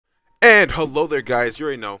And hello there, guys. You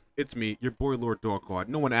already know it's me, your boy Lord Dogquad.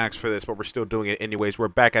 No one asked for this, but we're still doing it anyways. We're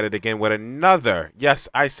back at it again with another, yes,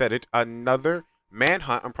 I said it, another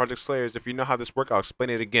Manhunt on Project Slayers. If you know how this works, I'll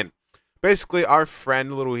explain it again. Basically, our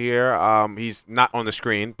friend Little here, he's not on the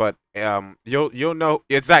screen, but you'll know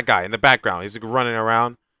it's that guy in the background. He's like running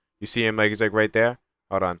around. You see him, like he's like right there.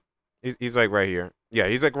 Hold on, he's like right here. Yeah,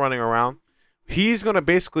 he's like running around. He's gonna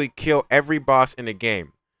basically kill every boss in the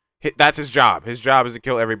game. That's his job. His job is to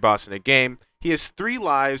kill every boss in the game. He has 3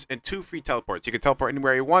 lives and 2 free teleports. He can teleport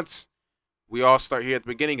anywhere he wants. We all start here at the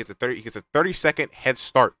beginning. He gets a 30-second head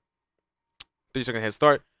start. 30-second head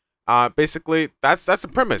start. Basically, that's the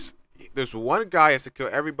premise. There's one guy who has to kill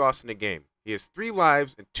every boss in the game. He has 3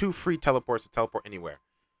 lives and 2 free teleports to teleport anywhere.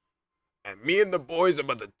 And me and the boys are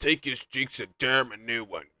about to take his cheeks and tear him a new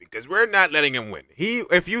one because we're not letting him win.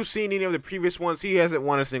 If you've seen any of the previous ones, he hasn't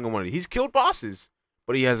won a single one of these. He's killed bosses,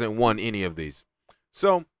 but he hasn't won any of these.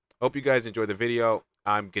 So, hope you guys enjoyed the video.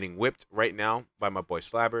 I'm getting whipped right now by my boy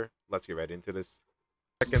Slabber. Let's get right into this.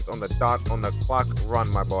 Seconds on the dot, on the clock. Run,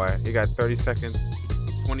 my boy. You got 30 seconds,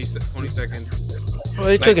 20 seconds. Well,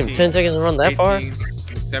 it took him 10 seconds to run that 18, far?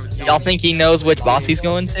 17, Y'all think he knows which boss he's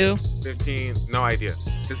going to? 15, no idea.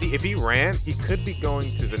 Because if he ran, he could be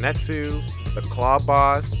going to Zenitsu, the Claw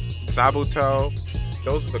Boss, Sabuto.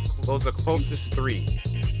 Those are the closest 3.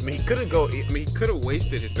 I mean, he couldn't go. I mean, he could have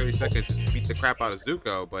wasted his 30 seconds to beat the crap out of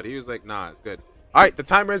Zuko, but he was like, "Nah, it's good." All right, the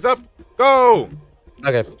timer is up. Go.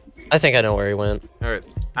 Okay, I think I know where he went. All right,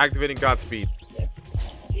 activating Godspeed.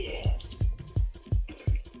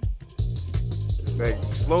 Like,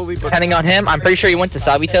 slowly, but Depending on him, I'm pretty sure he went to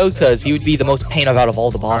Sabito because he would be the most pain out of all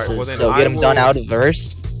the bosses. Well, then so get him done out of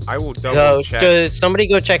first. I will double check. Somebody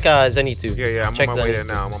go check Zenitsu. Yeah, I'm check on my way there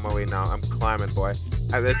now. I'm on my way now. I'm climbing, boy.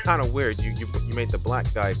 That's kind of weird. You made the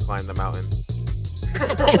black guy climb the mountain.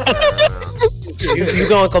 You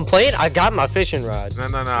gonna complain? I got my fishing rod. No.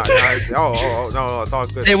 No, it's all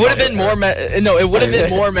good. It would have been more it would have been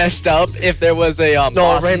more messed up if there was a No,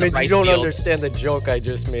 boss in Raymond, the you don't field. understand the joke I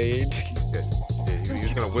just made. He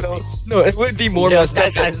was gonna whip me. No, it would be more messed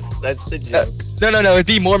up. That's the joke. No, it'd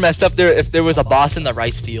be more messed up there if there was a boss in the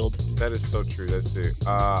rice field. That is so true. That's true.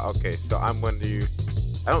 Okay, so I'm going to.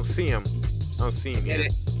 I don't see him. I don't see him here.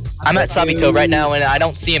 I'm at Sabito right now and I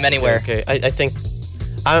don't see him anywhere. Okay, I think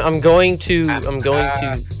I'm going to. Yeah,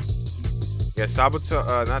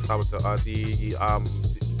 Sabuto. Not Sabuto. The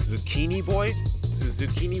Zucchini boy.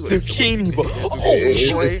 Zucchini boy.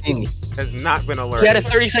 Boy has not been alerted. He had a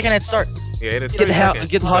 30-second head start. Yeah, he had a 30 seconds.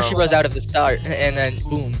 Get the Hashiras out of the start and then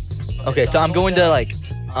boom. Okay, so I'm going to like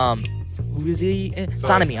who is he?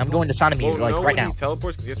 Sanemi. I'm going to Sanemi right now. He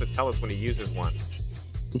teleports because he has to tell us when he uses one.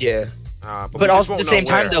 Yeah. But also at the same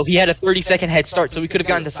time though, he had a 30-second head start, so we could have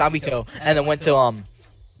gotten to Sabito and then went to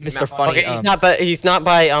Mr. Funny. Okay, he's not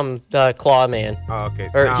by the Claw Man. Oh, okay.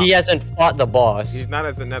 Or he hasn't fought the boss. He's not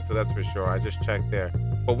as a Zenitsu, that's for sure. I just checked there.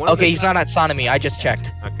 But he's not at Sanemi. I just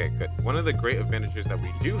checked. Okay, good. One of the great advantages that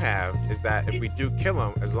we do have is that if we do kill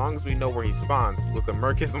him, as long as we know where he spawns, we can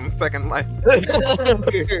murk his second life. I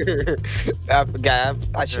forgot.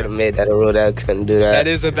 I should have made that a rule that I couldn't do that. That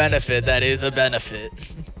is a benefit. That is a benefit.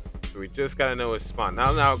 So we just gotta know his spawn.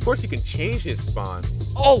 Now, of course, he can change his spawn.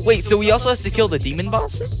 Oh wait, so he also has to kill the demon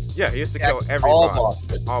bosses? Yeah, he has to kill every boss.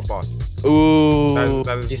 All bosses. Ooh.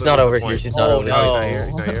 That is he's not over here. He's not over here. No, he's not here.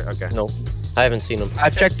 He's not here. Okay. No, I haven't seen him.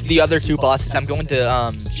 I've checked the other 2 bosses. I'm going to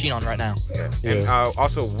Shinon right now. Yeah. And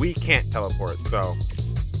also, we can't teleport, so.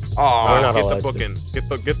 Oh, get the booking. Get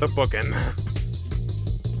the booking.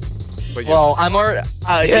 But well, I'm already.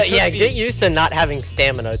 Get used to not having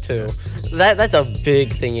stamina too. That's a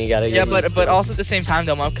big thing you gotta get used to. but also at the same time,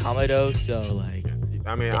 though, I'm Kamado, so like.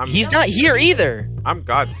 I mean, he's not here either. I'm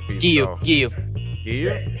Godspeed. Giyu. Giyu?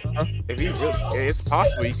 Huh? If he it's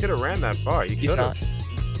possible. He could have ran that far. He's not.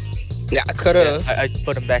 Yeah, I could have. I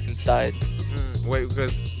put him back inside. Wait,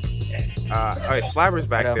 because alright, Slabber's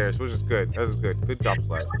back there, which is good. That is good. Good job,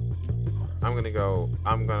 Slabber. I'm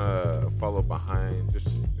gonna follow behind.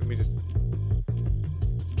 Let me just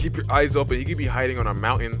keep your eyes open. He could be hiding on a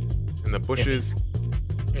mountain in the bushes.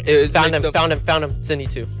 Found him.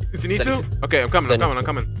 Zenitsu. Zenitsu? Okay, I'm coming.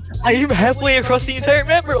 I am halfway across the entire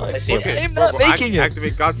map, bro. I am not making it.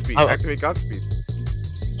 Activate Godspeed. Activate Godspeed.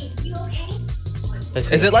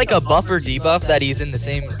 Is it like a buff or debuff that he's in the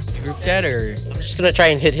same group chat, or? I'm just gonna try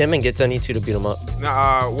and hit him and get Zenitsu to beat him up.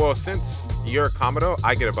 Well, since you're a Kamado,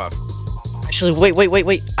 I get a buff. Actually,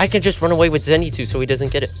 wait. I can just run away with Zenitsu so he doesn't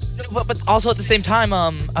get it. But also at the same time,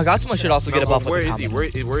 Agatsuma should also get a buff. Where is he?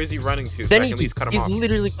 Where is he running to? So I can at least cut him off. He's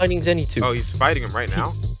literally fighting Zenitsu. Oh, he's fighting him right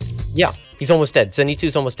now? Yeah, He's almost dead.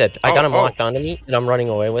 Zenitu's almost dead. I got him Oh. locked onto me, and I'm running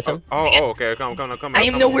away with him. Okay. Come. I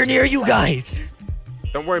am nowhere near you guys.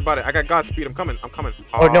 Don't worry about it. I got Godspeed. I'm coming.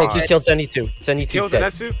 Oh no, he killed Zenitu. Zenitu's Kills dead.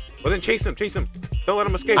 Zenitsu? Well then chase him. Don't let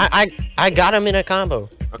him escape. I got him in a combo.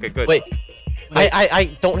 Okay, good. Wait.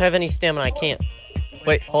 I don't have any stamina. I can't.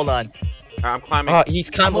 Wait, hold on. I'm climbing. Oh, he's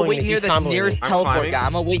I'm gonna comboing wait me. near He's the comboing me. nearest I'm teleport climbing. guy.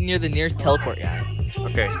 I'm gonna wait near the nearest teleport guy.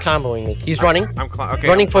 Okay. He's comboing me. He's running. Okay.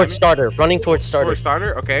 Running I'm towards climbing. starter. Running towards starter. For a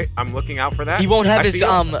starter. Okay. I'm looking out for that. He won't have I his see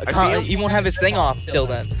him. I see him. he won't have his thing off till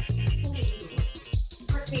then.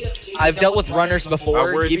 I've dealt with runners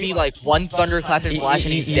before. where is Give he? me like one thunderclap and flash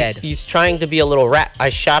and he's dead. He's trying to be a little rat. I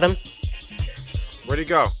shot him. Where'd he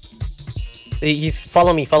go? He's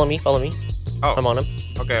follow me. Oh. I'm on him.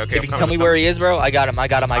 Okay. If you can tell me where he is, bro, I got him.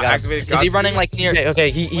 activated Is he Godspeed. running like near?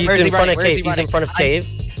 Okay. He's Where is he in front running? of Where is cave. he He's in running? front of cave.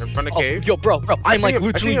 In front of Oh, cave. yo, bro, I I'm see like him. I see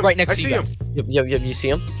literally him. right next I to see you him. guys. Yep. You see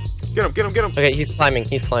him? Get him. Okay. He's climbing.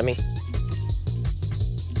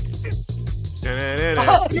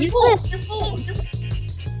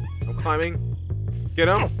 I'm climbing. Get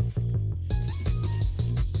him.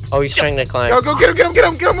 Oh, he's trying to climb. Go get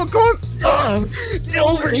him. Go on. Get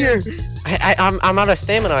over here! I'm out of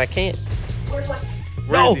stamina. I can't. Where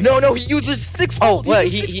is he? No, he uses six. Oh, what?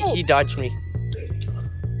 He dodged me.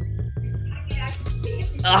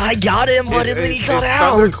 I got him, but then he got is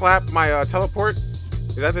out. Thunderclap my teleport?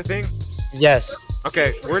 Is that the thing? Yes.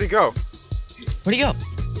 Okay, where'd he go? Where'd he go?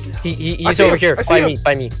 He's see over him. here. I see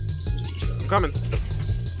By me. I'm coming.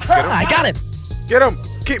 I got him. Get him!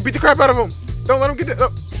 Beat the crap out of him! Don't let him get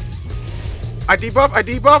the. I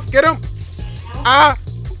debuff! Get him! Ah!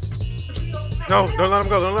 No, don't let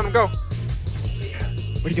him go!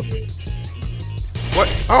 Where'd he go?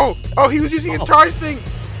 What? Oh, he was using a charge thing!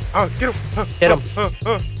 Oh, get him! Hit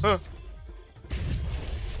him.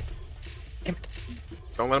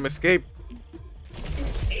 Don't let him escape.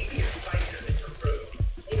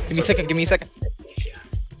 Give me a second.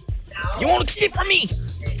 You won't escape from me!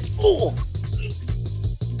 Ooh!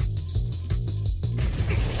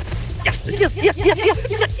 Yes! Get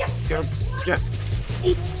him! Yes!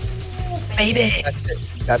 Made it!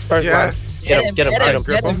 That's first line. Yes! Get him.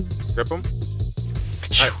 Grip him!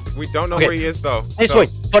 Alright, we don't know Okay. where he is though. This so- way.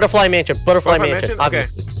 Butterfly Mansion. Butterfly Mansion? Okay.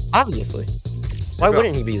 Obviously. Why Let's go.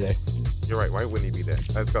 wouldn't he be there? You're right. Why wouldn't he be there?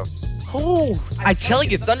 Let's go. Oh! I tell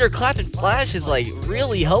you, Thunderclap and Flash is like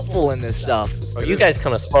really helpful in this stuff. You guys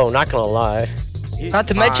kind of slow. Not gonna lie. Not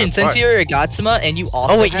to mention, since you're a Gatsuma and you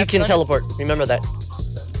also Oh wait, you have can Thunder- teleport. Remember that.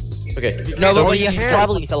 Okay. No, No, but he he can't.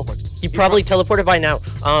 probably teleports. He probably teleported by now.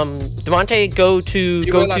 Demonte, go to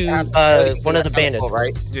one of the bandits.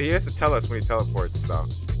 Right? Yeah, he has to tell us when he teleports though.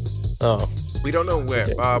 Oh. We don't know where.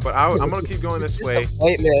 Okay. But I'm gonna keep going this way.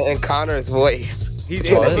 Disappointment in Connor's voice. He's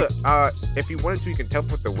What? able to. If he wanted to, he can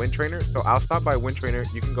teleport the Wind Trainer. So I'll stop by Wind Trainer.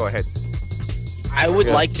 You can go ahead. I would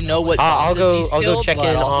Yeah. like to know what. I'll bosses go he's killed, check but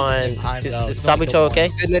in also at the on. same time, though, Is it's only the Sabuto one. okay?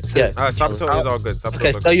 Zenitsu. Yeah. Sabuto is all good. Sabuto's Okay,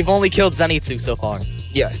 all so good. you've only killed Zenitsu so far.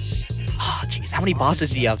 Yes. Ah, jeez, how many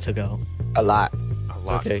bosses do you have to go? A lot. A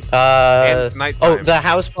lot. Okay. And it's nighttime. Oh, the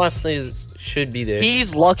house boss should be there.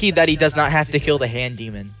 He's lucky that he does not have to kill the hand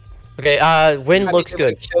demon. Okay. Wind I looks need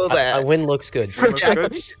to good. kill that. Wind looks good. Looks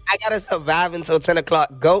good? I gotta survive until 10 o'clock.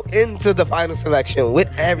 Go into the final selection with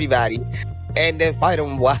everybody, and then fight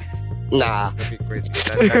them. What? Nah. That'd be crazy.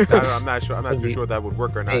 I'm not sure. I'm not too sure that would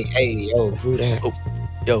work or not. Hey, yo, who that?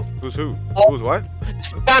 Who's who? Who's what?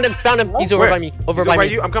 Found him. He's over Where? by me. Over He's by over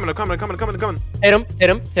me. you. I'm coming. Hit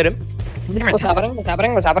him. What's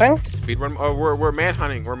happening? Speed run. Oh, we're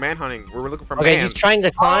manhunting. We're looking for Okay, man. he's trying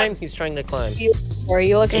to climb. Where are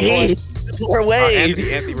you looking for? Way!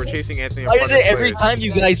 Anthony, we're chasing Anthony. Why is it every time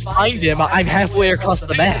you guys find him, I'm halfway across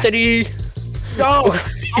the map? Anthony. No!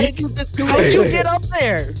 How did you just do How did you get up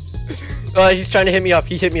there? He's trying to hit me off.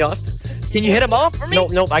 He hit me off. Can you hit him off for me?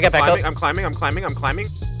 Nope. I got back up. I'm climbing.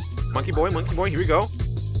 Monkey boy, here we go.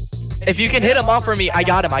 If you can hit him off for me, I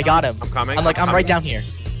got him. I'm coming. I'm right down here.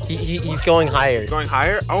 He's going higher. He's going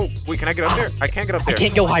higher. Oh, wait, can I get up there? I can't get up I there.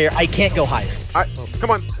 can't go higher.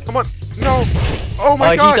 Come on. No. Oh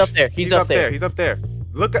my gosh. He's up there. He's up there.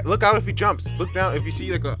 Look out if he jumps. Look down if you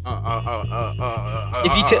see like a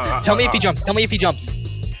If he tell me if he jumps.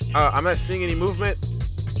 I'm not seeing any movement.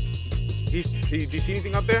 Do you see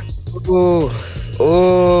anything up there? Ooh.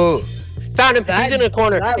 Found him. He's in a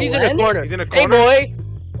corner. He's in a corner. He's in a Hey, corner. boy.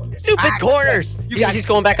 Stupid corners. He's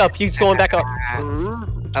going back up.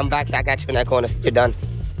 I'm back. I got you in that corner. You're done.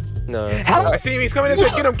 No. How? I see him. He's coming this way.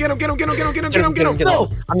 Get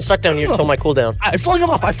him. I'm stuck down here until my cooldown. I flung him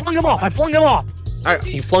off.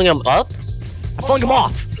 You flung him up? I flung him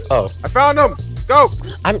off. Oh. I found him. Go.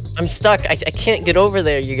 I'm stuck. I can't get over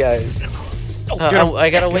there, you guys. Get him. I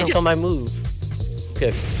gotta wait till my move.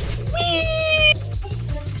 Okay.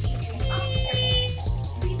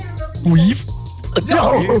 Weave.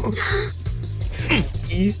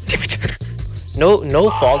 No. No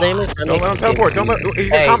fall damage. Don't let him teleport. Don't let.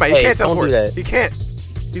 He's in combat. He can't don't teleport. do that. He can't.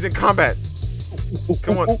 He's in combat.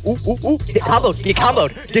 Come on. Get comboed. Get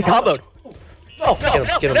comboed. Get comboed. No,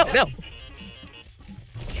 Get him. no.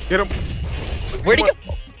 Get him. Where'd he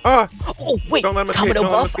go? Ah. Oh, wait. Don't let him escape. Combo Don't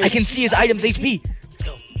let him buff. escape. I can see his items HP. Let's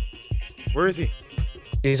go. Where is he?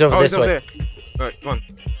 He's over Oh, this he's over way. there. All right, come on.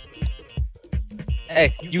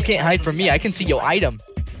 Hey, you can't hide from me. I can see your item.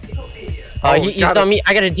 He's got on us. me.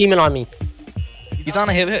 I got a demon on me. He's on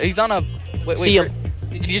a hit. He's on a. Wait. See him.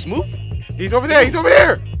 Did he just move? He's over there. He's over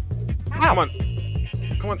there. How? Come on.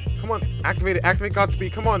 Come on. Come on. Activate it. Activate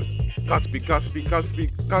Godspeed. Come on. Godspeed. Godspeed.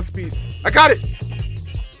 Godspeed. Godspeed. I got it.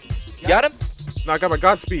 You got him? No, I got my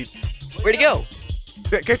Godspeed. Where'd he go?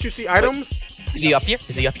 Can't you see items? Is he up here?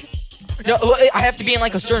 Is he up here? No, I have to be in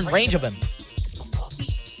like a certain range of him.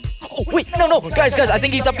 Oh wait, no, guys, I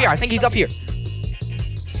think he's up here. I think he's up here.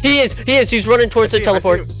 He is. He's running towards the I see him, I see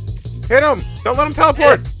teleport. him. Hit him. Don't let him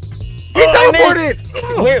teleport. He I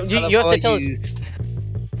teleported. Where? You have to tell us. used.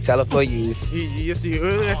 Teleport used. He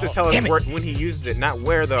only has to tell us Damn it. where, when he used it, not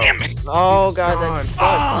where though. Damn it. Oh god, gone. that sucks.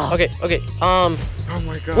 Ah. Okay. Oh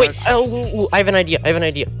my god. Wait. Oh, I have an idea.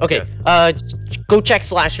 Okay. Yes. Go check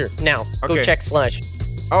Slasher now. Go Okay. check Slash.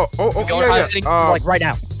 Oh, Going yeah. hiding, like right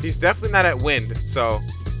now. He's definitely not at wind, so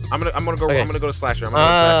I'm gonna go. Okay. I'm gonna go to Slasher. I'm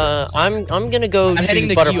gonna I'm gonna go I'm to heading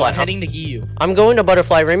to Butterfly. Giyu. I'm heading to Giyu. I'm going to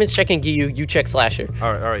Butterfly. Raymond's checking Giyu. You check Slasher. go to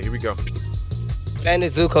Slasher. All right, here we go. And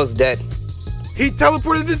Zuko's dead. He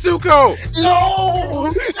teleported to Zuko.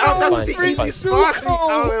 No! Oh, that's Fine, the fine. easiest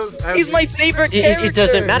spot. He's my favorite character. It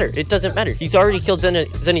doesn't matter. It doesn't matter. He's already killed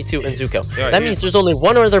Zenitsu and Zuko. Yeah, that he means is. there's only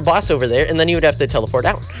one other boss over there, and then he would have to teleport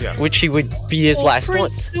out, Yeah. which he would be his last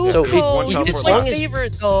one. So One as teleport long left. as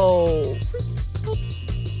favorite though.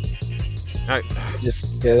 All right. Just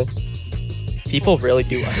yeah. People really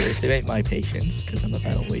do underestimate my patience because I'm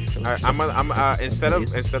about to wait for. All right, instead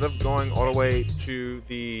of going all the way to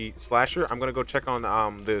the Slasher, I'm gonna go check on the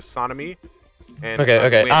Sonomy. And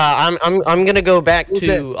okay. Wind. I'm gonna go back Who's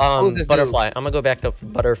this? to Who's this Butterfly. I'm gonna go back to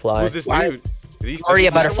Butterfly. Who's this Why dude? Is he Already a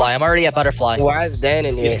is he butterfly. someone? I'm already a butterfly. Why is Dan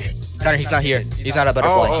in here? Connor, he's not here. He's not a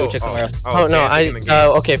butterfly. Go check somewhere else. Oh no, Dan's in the game.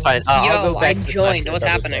 okay, fine. I'll Yo, go I back to joined. Slasher What's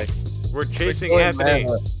Butterfly. happening? We're chasing We're Anthony.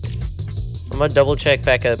 I'm gonna double check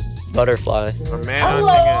back at Butterfly. We're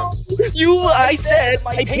manhunting him. I said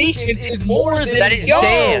my patience is more than That is Yo,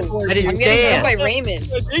 Dan. That is I'm getting Dan. killed by Raymond.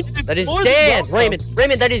 That is Dan.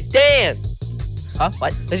 Raymond, that is Dan. Huh?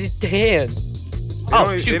 What? That is Dan. They Oh,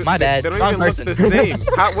 don't- shoot, they- my bad. They don't Wrong even person. look the same.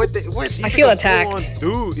 What? He's I feel like a attacked. full-on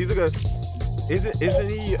dude. He's like a. Isn't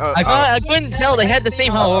he? I couldn't tell. They had the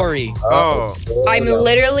same Haori. Oh. I'm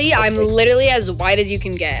literally as white as you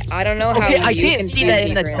can get. I don't know how Okay, I you can't can see that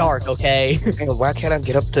in the Graham. dark. Okay. Hey, why can't I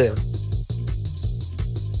get up there?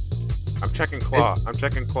 I'm checking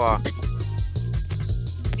Claw.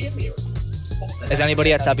 Is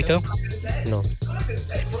anybody at Sabito? No.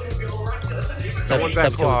 No one's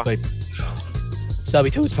at Claw.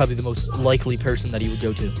 Sabito is probably the most likely person that he would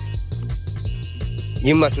go to.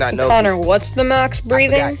 You must not know. Connor, me. what's the max I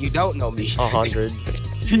breathing? forgot, you don't know me. 100.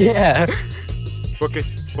 Yeah. Book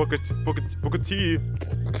it, T.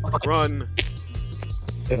 Run.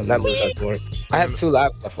 That move doesn't work. I have 2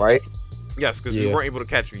 lives left, right? Yes, because we Yeah. weren't able to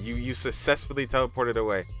catch you. You successfully teleported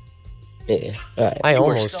away. Yeah. Alright. I You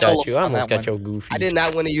were almost so got you. I on almost that got your goofy. I did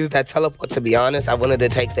not want to use that teleport, to be honest. I wanted to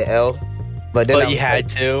take the L. But then But I you was had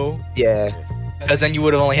like, to, yeah. because then you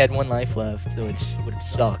would have only had 1 life left, which would have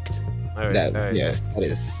sucked. All right. That, all right. yes, that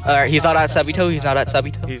is. Alright, he's not at Sabito. He's not at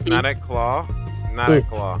Sabito. He's not at Claw. He's not at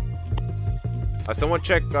Claw. Someone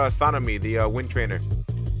check Sonomy, the wind trainer.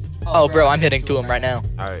 Oh, bro, I'm hitting to him right now.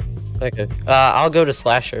 All right. Okay. I'll go to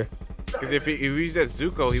Slasher. Because if he's at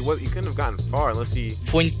Zuko, he couldn't have gotten far unless he.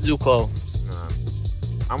 Twin Zuko.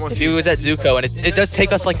 I'm gonna If see. he was at Zuko, and it does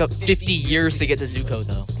take us like 50 years to get to Zuko,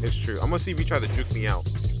 though. It's true. I'm gonna see if he tried to juke me out.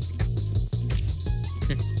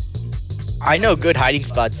 I know good hiding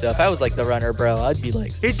spots, so if I was like the runner, bro, I'd be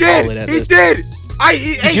like He solid did. at He this. did.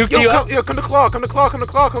 Hey, juked you up? come to Claw. Come to Claw. Come to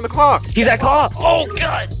Claw. Come to Claw. He's at Claw. Oh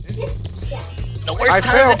god. The worst I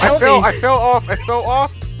time to tell me. I fell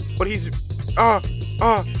off. But he's. You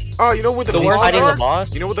know what the The claws worst Hiding are? the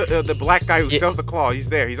boss. You know what the black guy who Yeah. sells the claw? He's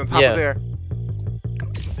there. He's on top Yeah. of there.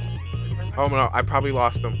 Oh no! I probably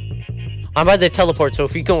lost him. I'm by the teleport, so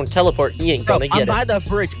if he go and teleport, he ain't Bro, gonna I'm get by it. the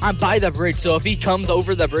bridge. I'm by the bridge, so if he comes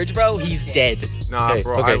over the bridge, bro, he's dead. Nah, Okay,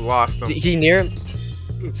 bro, okay. I lost him. He near him?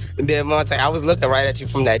 And then Monte, I was looking right at you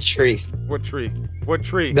from that tree. What tree? What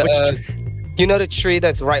tree? The, You know the tree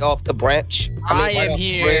that's right off the branch? I right am off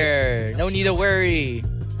the branch? here. No need to worry.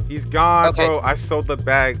 He's gone, Okay. bro. I sold the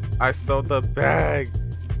bag. I sold the bag.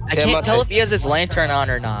 I Damn, can't tell okay. if he has his lantern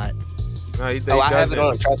on or not. No, he Oh, I have it doesn't.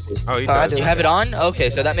 on. Trust me. Oh, he I does. do. You have it on?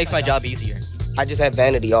 Okay, so that makes my job easier. I just have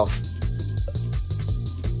vanity off.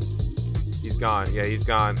 He's gone. Yeah, he's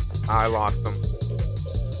gone. I lost him.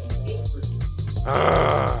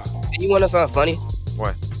 You want to know something funny?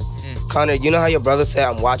 What? Connor, you know how your brother said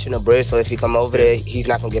I'm watching a bridge, so if he come over there, he's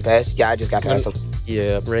not gonna get past? Yeah, I just got past him.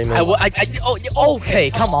 Yeah, Raymond. Oh,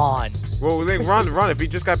 okay, come on. Well, then run. If he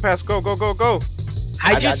just got past, go.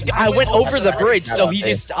 I went over the bridge, so he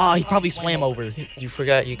just, he probably swam over. You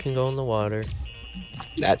forgot you can go in the water.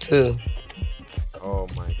 That too. Oh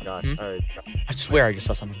my god. Alright. I swear I just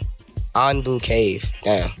saw something. Anbu Cave.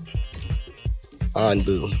 Damn.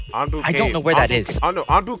 Anbu. Anbu I Cave. don't know where that is. Oh no,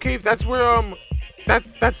 Anbu Cave. That's where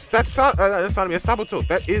that's not me. That's Sabuto.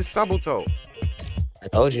 That is Sabuto. I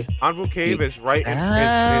told you. Anbu Cave is right.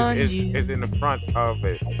 Is in the front of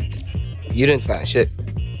it. You didn't find shit.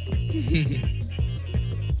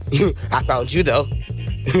 I found you though.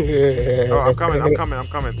 Oh, I'm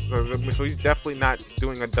coming. So he's definitely not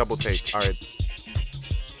doing a double take. All right.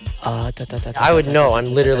 I would know.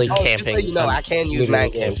 I'm literally Oh, just camping. so you know, I can use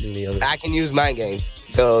mind games. I can use mind games.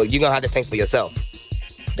 So you're gonna have to think for yourself.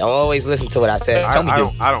 Don't always listen to what I say. Tell me,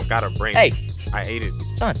 I don't got a brain. Hey. I ate it.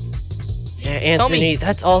 Son. Yeah, Anthony,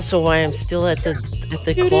 that's also why I'm still at the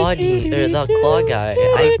claw the claw guy.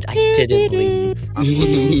 I didn't leave.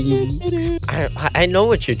 I know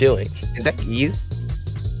what you're doing. Is that you?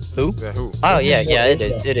 Who? Yeah, who? Oh yeah,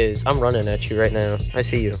 it is. I'm running at you right now. I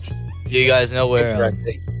see you. You guys know where?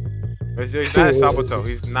 Interesting. He's not at Sabuto.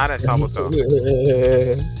 He's not at Sabuto.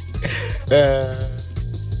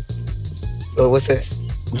 What's this?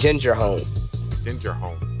 Ginger Home. Ginger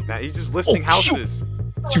Home. Now he's just listing houses.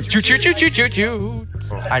 Choo.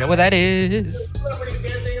 I know what that is.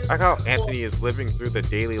 I like how Anthony is living through the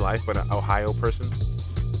daily life of an Ohio person.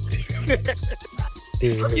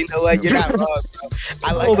 You know what? You're not wrong, bro.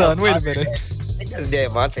 I like Hold how on, wait a Connor- minute. I think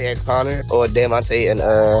that's Monte and Connor, or Monte and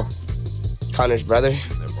Connor's brother.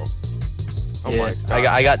 Oh Yeah, my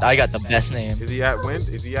god. I got the best name. Is he at wind?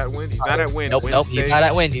 He's not at wind. Nope, Wind's he's safe. not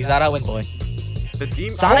at wind. He's not at wind, boy. The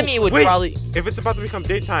demon. Sodomy would wait. probably. If it's about to become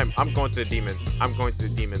daytime, I'm going to the demons.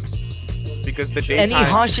 Because the Any daytime.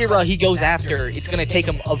 Hashira he goes after, it's gonna take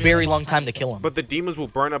him a very long time to kill him. But the demons will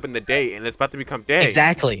burn up in the day, and it's about to become day.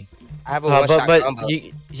 Exactly. I have a one-shot combo.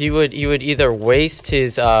 he would either waste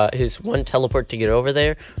his one teleport to get over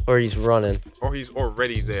there, or he's running. Or he's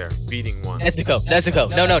already there, beating one. Nezuko.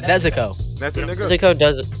 No, Nezuko. That's a nigga. Nezuko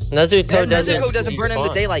doesn't. Nezuko doesn't burn in the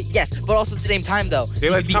daylight. Yes, but also at the same time though,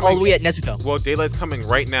 Daylight's he could be coming. all the way at Nezuko. Well, daylight's coming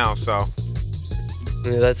right now, so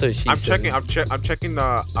Yeah, that's what she I'm said. checking the home. I'm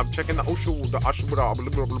checking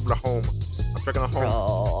the home.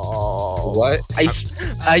 Oh. What? I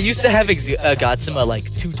used to have Gatsuma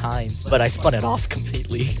like 2 times, but I spun it off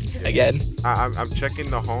completely again. I'm checking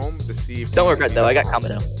the home to see if. Don't regret though. I got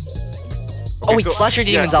Kamado. Okay, Oh wait, Slasher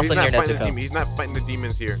Demon's also near he's not fighting the Nezuko. demon- He's not fighting the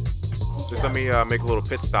demons here. Just let me make a little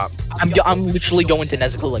pit stop. I'm literally going to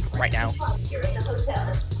Nezuko like right now.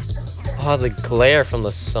 Oh, the glare from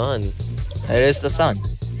the sun. It is the sun.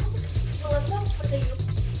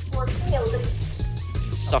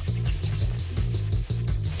 Suck.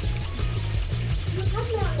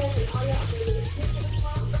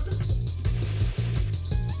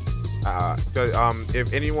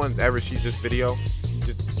 If anyone's ever seen this video,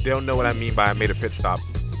 they'll know what I mean by I made a pit stop.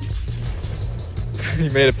 You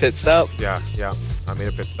made a pit stop. Yeah, I made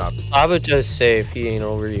a pit stop. Abuto's safe. He ain't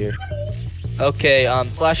over here. Okay,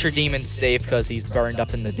 Slasher Demon's safe because he's burned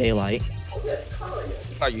up in the daylight.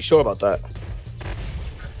 Are you sure about that?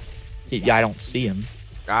 Yeah, I don't see him.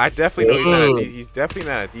 I definitely know he's definitely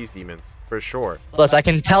not at these demons for sure. Plus, I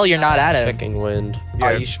can tell you're not at him. Checking wind. Yeah.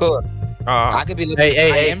 Are you sure? I could be looking.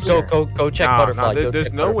 Hey, am go check butterfly. Go There's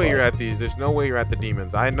check no way butterfly. you're at these. There's no way you're at the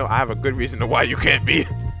demons. I know. I have a good reason to why you can't be.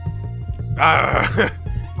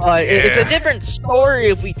 It's a different story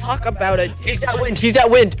if we talk about it. He's at wind. He's at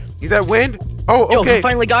wind. He's at wind. Oh, Yo, okay. he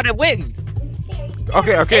finally got a win.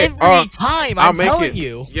 Okay. Every time, I'll I'm make telling it.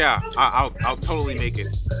 you. Yeah, I'll totally make it.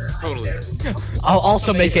 Totally. I'll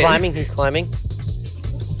also make it. He's climbing.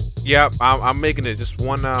 Yep, I'm making it. Just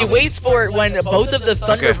one. He waits for it when both of the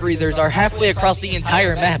Thunder Breathers are halfway across the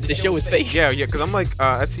entire map to show his face. Yeah, because I'm like,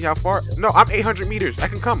 let's see how far. No, I'm 800 meters. I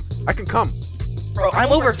can come. Bro,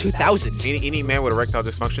 I'm over 2,000. Any man with erectile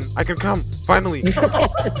dysfunction, I can come. Finally.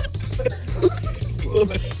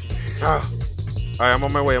 Alright, I'm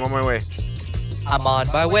on my way. I'm on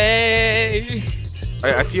my way.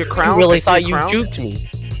 I see a crown. You really I see thought a you crown. juked me.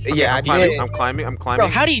 Yeah, I climbing, did. I'm climbing. I'm climbing. Bro,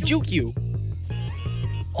 how do he juke you?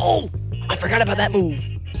 Oh, I forgot about that move.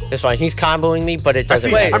 It's fine. He's comboing me, but it I doesn't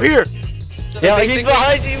see. matter. I'm here. Yeah, he's Basically-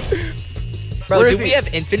 behind you. Bro, Where do is we he?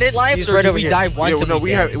 have infinite lives He's or right do over we here. die once? Yeah, and no,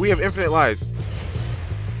 we we have infinite lives.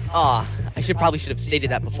 Ah, I should have stated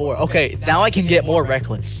that before. Okay, now I can get more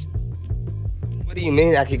reckless. What do you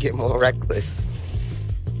mean I could get more reckless?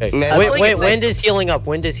 Okay. Man, Wait, I think wait. it's like- Wind is healing up.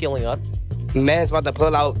 Wind is healing up. Man's about to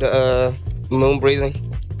pull out the moon breathing.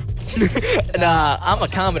 Nah, I'm a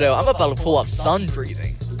Commodore. I'm about to pull up sun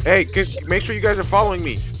breathing. Hey, make sure you guys are following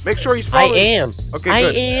me. Make sure he's I following. am. Okay, I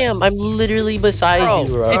good. am. I'm literally beside Bro,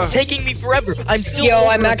 you, bro. it's taking me forever. I'm still. Yo, over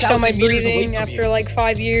I maxed out my 1,000 meters away breathing from after you. like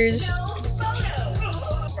 5 years.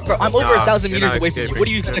 Bro, I'm over Nah, 1,000 you're meters not away from you. escaping. What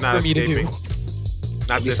do you You're expect not for me to do? escaping.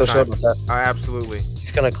 Not I'd be this so time. sure about that. Absolutely.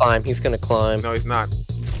 He's gonna climb. He's gonna climb. No, he's not.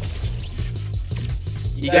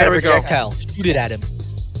 You There got a we go. projectile. Shoot it at him.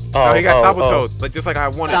 Oh, No, he got oh, sabotoed. Like just like I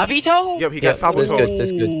wanted. Sabito? Yep, he Yeah, got that's good. sabotoed.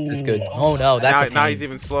 That's good. That's good. Oh no, that's a Now pain. he's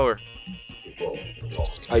even slower.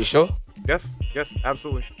 Are you sure? Yes,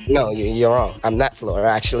 absolutely. No, you're wrong. I'm not slower,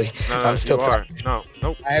 actually. No, I'm still you are. fast. No,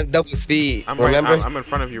 nope. I have double speed. I'm remember? right. I'm in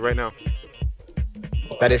front of you right now.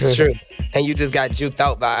 That is true. And you just got juked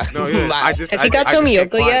out by. No, yeah. by- I just. Has I, he got I just can't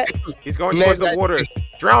Tomioka climb. yet? He's going Man, towards the that- water.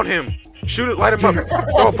 Drown him. Shoot it. Light him up.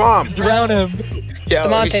 Throw a bomb. Drown him. Yo,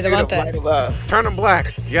 Demonte, shoot him, Demonte. light him up. Turn him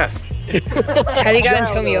black. Yes. Has he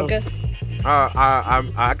gotten Drown him. Tomioka?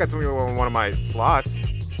 I got Tomioka on one of my slots.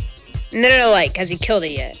 No, like, has he killed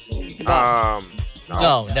it yet? The boss.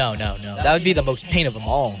 No. That would be the most pain of them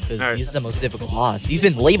all, because Alright. he's the most difficult boss. He's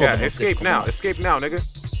been labeled Yeah, the most escape difficult now. boss. Escape now, nigga.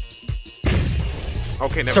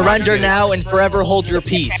 Okay, never Surrender mind. now and forever hold your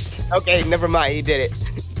peace. Okay, never mind. He did it.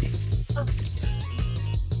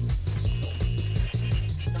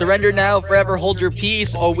 Surrender now, forever hold your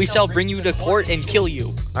peace, or we shall bring you to court and kill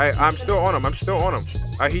you. I'm still on him.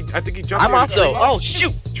 I think he jumped. I'm near off the though. Oh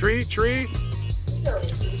shoot! Tree.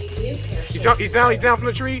 He jumped. He's down from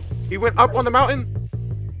the tree. He went up on the mountain.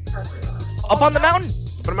 Up on the mountain.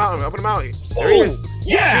 Up on the mountain. There he is.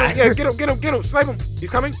 Yeah. Yeah, get him. Snipe him. He's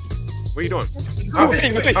coming. What are you doing?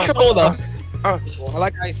 Hold on. I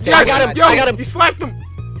like how he stayed. Yes, got him, Yo, I got him. He slapped him.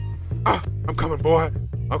 I'm coming, boy.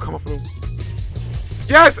 I'm coming for him.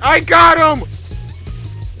 Yes, I got him.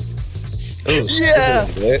 Ooh, Yeah. This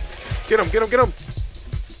is good. Get him.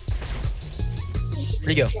 Where'd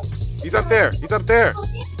he go? He's up there. He's up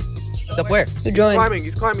where? Who He's joined? climbing.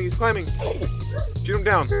 Shoot him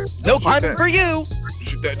down. No, Shoot I'm that. for you.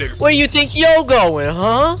 Shoot that nigga. Where you think you're going,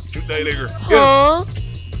 huh? Shoot that nigga. Huh?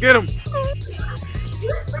 Get him.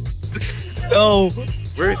 No.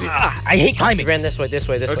 Where is he? I hate He climbing. ran this way.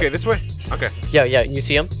 Okay, this way. Okay. Yeah. You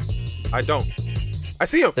see him? I don't. I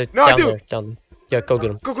see him. They're No, I down do. there, down there. Yeah, go get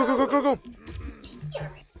him. Go.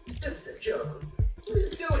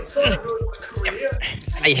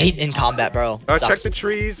 I hate in combat, bro. Check Sucks. the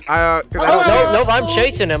trees. 'Cause I don't see No, him. I'm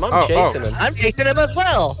chasing him. I'm chasing him. I'm chasing him as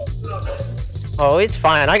well. Oh, it's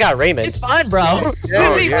fine. I got Raymond. It's fine, bro. Oh,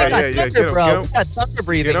 yeah. We got Get thunder, him, bro. get him. We got thunder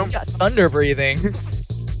breathing. Get him. We got thunder breathing.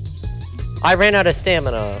 I ran out of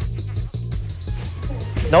stamina.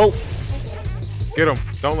 Nope. Get him.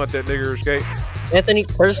 Don't let that nigga escape. Anthony,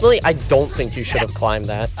 personally, I don't think you should have climbed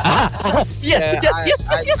that. yes.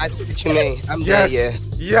 I see what you mean. I'm there, Yes.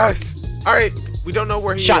 yeah. Yes. All right. We don't know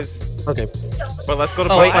where he Shot. is, Okay. but let's go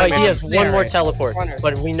to Oh, Wait, Manhunt. he has There. one more teleport, Corner.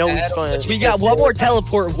 but we know he's fine. We got one more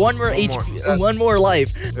teleport, one more One HP, more. one more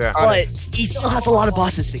life, Yeah. but he still has a lot of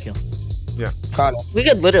bosses to kill. Connor. We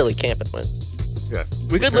could literally camp and win. Yes.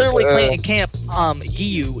 We could literally play in camp,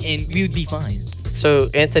 Giyu, and we would be fine. So,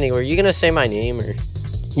 Anthony, were you gonna say my name or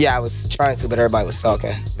Yeah, I was trying to, but everybody was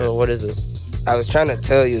talking. what is it? I was trying to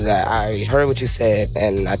tell you that I heard what you said,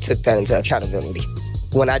 and I took that into accountability.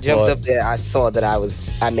 When I jumped What? up there, I saw that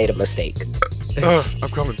I made a mistake. I'm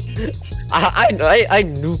coming. I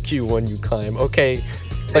nuke you when you climb. Okay.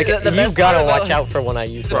 Like The you best gotta part watch about- out for when I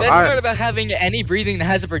use The that. best I- part about having any breathing that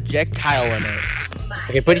has a projectile in it.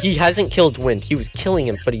 Okay, but he hasn't killed Wind. He was killing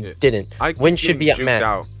him, but he Yeah. didn't. I keep Wind should be getting at juked max.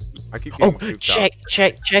 out. I keep Oh, getting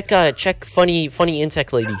juked out. check funny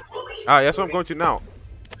insect lady. That's what I'm going to now.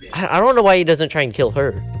 I don't know why he doesn't try and kill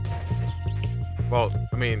her. Well,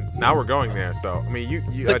 I mean, now we're going there, so I mean, you.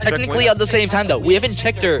 But check technically, when- at the same time, though, we haven't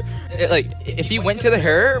checked her. Like, if he went to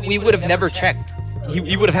her, we would have never checked.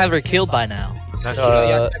 He would have had her killed by now. That's You know, Uh,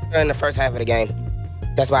 y'all checked her in the first half of the game.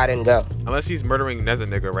 That's why I didn't go. unless he's murdering Neza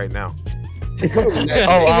nigga right now.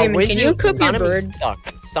 Raymond, Wind can you is- cook your Sanemi's bird?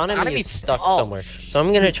 Stuck. Sanemi Sanemi's is stuck oh. somewhere. So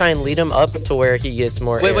I'm gonna try and lead him up to where he gets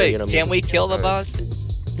more Wait, area to me. can we kill the boss?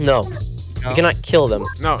 No. You cannot kill them.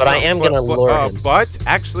 No, but I am gonna lure him. But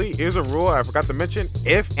actually, here's a rule I forgot to mention.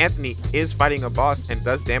 If Anthony is fighting a boss and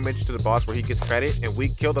does damage to the boss where he gets credit, and we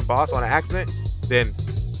kill the boss on an accident, then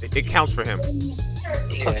it counts for him.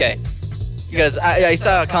 Yeah. Okay. Because I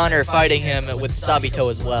saw Connor fighting him with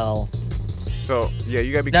Sabito as well. So yeah,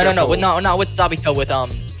 you gotta be No, careful. not with Sabito. With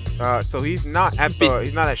So he's not at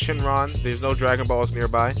Shinron. There's no Dragon Balls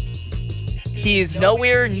nearby. he's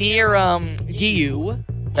nowhere near Giyu.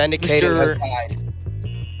 Vindicated has Mr. died.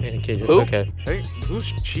 Vindicated. Who? Okay. Hey,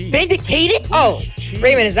 who's Cheese? Vindicated? Oh, Cheese?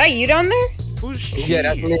 Raymond, is that you down there? Who's Cheese? Yeah,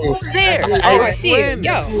 that's me. Who's there? Oh, I see you.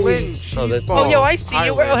 Yo. Flynn, Oh, that's- Cheese Oh, yo, Ball, I see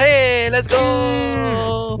you, bro. Island. Hey, let's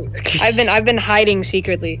go. I've been hiding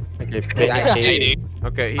secretly. Okay. Yeah, Vindicated.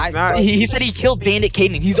 Okay, I he's not. He said he killed Bandit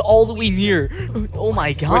Caden. He's all the way near. Oh my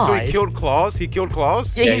Wait, god. so he killed Claws? He killed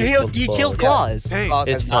Claws? Yeah, Yeah, he killed Claws. Dang. Claws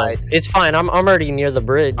It's has fine. died. It's fine. I'm already near the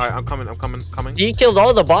bridge. Alright, I'm coming. He killed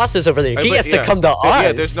all the bosses over there. Hey, He but has yeah, to come to us.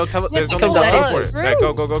 Yeah, there's no there's come only to one us, teleporter. bro.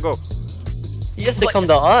 Alright, go. He has to But come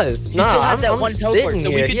to us. He Nah, still has I'm, that I'm one teleport, sitting so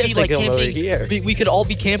we here. could He be has to like come over camping. here. We could all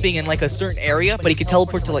be camping in like a certain area, but he could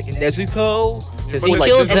teleport to like Nezuko. Because But he there's,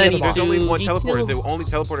 killed there's, only, Zenny there's only too. one He teleporter. killed- The only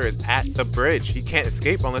teleporter is at the bridge. He can't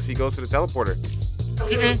escape unless he goes to the teleporter. No,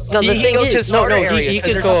 the he thing can go to is, starter he area, 'cause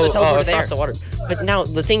could there's go also a teleporter across there. the water. But now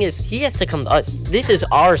the thing is, he has to come to us. This is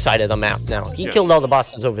our side of the map now. He Yeah. killed all the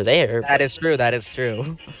bosses over there. That is true. That is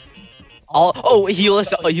true. He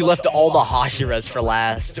left all the Hashiras for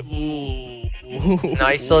last. Ooh. Now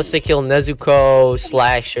he still has to kill Nezuko,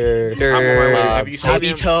 Slasher, I'm on my way. Have you seen him?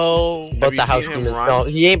 Sabito. both you the house seen him demons. run? No,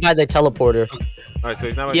 he ain't by the teleporter. Alright, so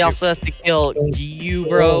he's not. He also has to kill Giyu,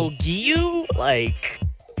 bro. Giyu, like.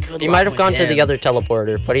 He might have gone to the other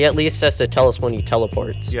teleporter, but he at least has to tell us when he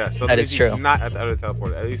teleports. Yeah, so That at is least true. he's not at the other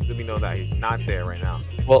teleporter. At least we know that he's not there right now.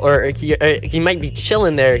 Well, or he might be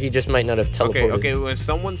chilling there. He just might not have teleported. Okay. When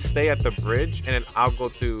someone stay at the bridge, and then I'll go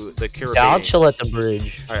to the Kira. Yeah, I'll chill at the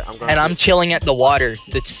bridge. Alright, I'm going. And I'm chilling at the water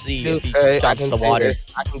to see if he I jumps can the say water. this.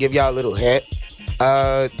 I can give y'all a little hint.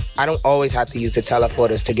 I don't always have to use the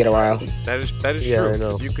teleporters to get around. That is Yeah, true. I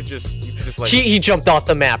know. You could just like. He jumped off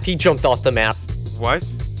the map. He jumped off the map. What?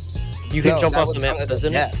 You can No, jump that off would the map, count as a doesn't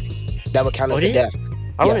it? death. That would count as Would a it? death.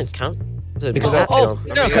 I Yes. wouldn't count. Because Map Oh, jump.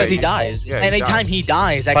 no, Yeah, because he he- dies. yeah, he Anytime he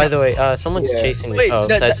dies, that By the way, someone's Yeah. chasing me. Wait, Oh,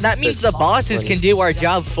 that means the bosses funny. can do our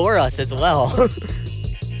job for us as well.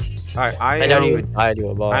 Alright, I don't even die to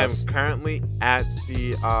a boss. I am currently at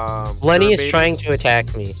the Lenny Kira is bait- trying to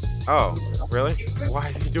attack me. Oh, really? Why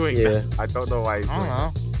is he doing Yeah. that? I don't know why he's doing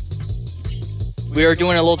that. We were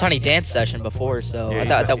doing a little tiny dance session before, so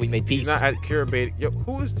Yeah, I thought we made He's peace. not at Kira bait. Yo,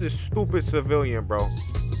 who is this stupid civilian, bro?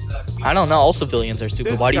 I don't know. All civilians are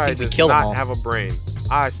stupid. This Why do you guy think we does killed them not all? have a brain.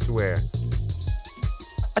 I swear.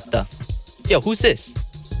 What the? Yo, who's this?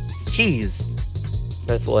 Cheese.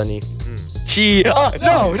 That's Lenny. Cheese. Oh,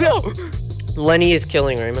 no. Lenny is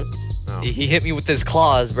killing Raymond. No. He hit me with his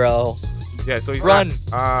claws, bro. Yeah, so he's Run.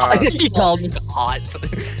 not. He called me hot.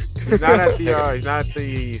 He's not at the. He's not at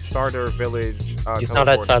the starter village. He's not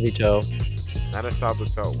at teleporter. Sabito. Not at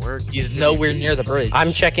Sabuto. Where? He's did he nowhere get- near the bridge.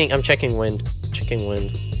 I'm checking wind. Checking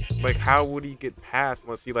wind. Like, how would he get past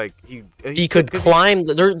unless he like he? He could 'cause climb.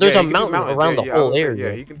 There's yeah, a he can do mountain mountains, around yeah, the yeah, I whole was saying, area.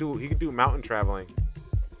 Yeah, he can do mountain traveling.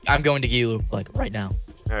 I'm going to Gilu, like, right now.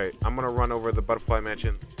 All right, I'm gonna run over the butterfly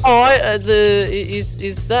mansion. Oh, is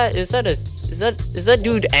that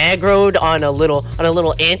dude aggroed on a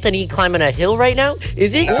little Anthony climbing a hill right now?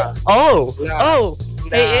 Is he? Nah. Oh, Nah. oh,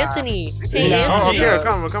 hey Nah. Anthony, hey Nah. Oh, I'm Anthony. here.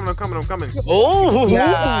 Yeah. I'm coming. Oh!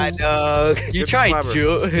 Nah, dog. You Get the tried slapper.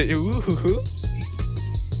 to.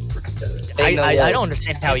 I Ain't no way. don't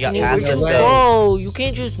understand how he got past Ain't this no way. though. Whoa, you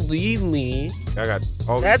can't just leave me. I got.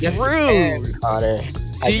 Oh, That's yes, rude. And Connor.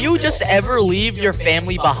 Do you just ever leave your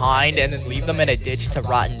family behind and then leave them in a ditch to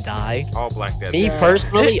rot and die? all black dead. Me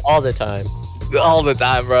personally, all the time. All the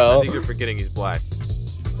time, I bro. think you're forgetting he's black.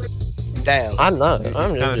 Damn. I'm not. He's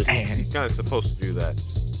I'm kind just of he's kind of supposed to do that.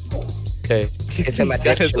 okay. It's in my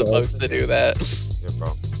That is dictionary. supposed to do that. Yeah,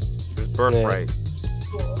 bro. It's his birthright.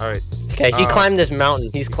 All right. Okay, he climbed this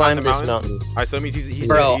mountain. He's climbed the this mountain? mountain. All right. So that means he's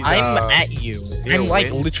Bro, he's, I'm at you. yeah, I'm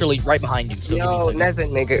like when? literally right behind you. So give me a Yo,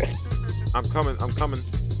 second. Neza nigga. I'm coming.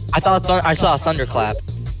 I thought I saw a thunderclap.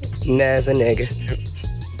 Neza nigga.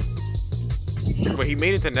 But he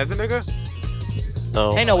made it to Neza, nigga.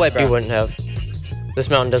 No, Ain't no way, he bro. wouldn't have. This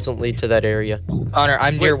mountain doesn't lead to that area. Connor,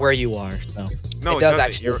 I'm near where you are. So No, It does doesn't.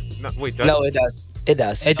 actually. No, wait, does No, it does. It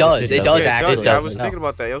does. it does. it It does. does Yeah, actually. it does. I was doesn't. thinking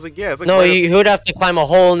about that. I was like, yeah, it's like No, right he would have to climb a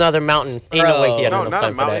whole nother mountain. Ain't no way he had No, enough not a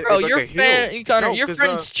time for mountain. that. Bro, It's like your a hill. friend, Connor, No, your 'cause,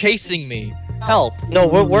 friend's chasing me. Help. No,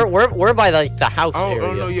 we're by like the house Oh,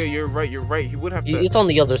 area. no, yeah, you're right. He would have to. It's on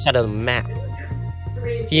the other side of the map.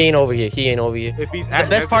 He ain't over here. He ain't over here. If he's The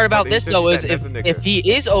best part about this though is if he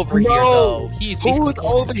is over here though, he's Who's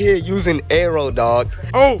over here using arrow, dog?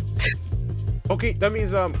 Oh. Okay, that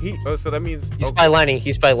means so that means He's by Lenny.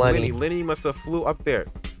 He's by Lenny. Lenny must have flew up there,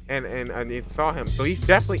 and it saw him. So he's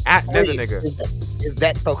definitely at Nether nigga. Is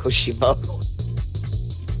that Kokushiba?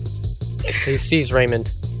 He sees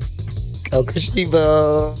Raymond.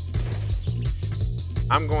 Kokushiba.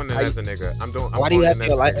 I'm going to Nether nigga. Why do you have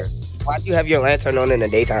your light? Why do you have your lantern on in the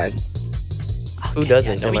daytime? Who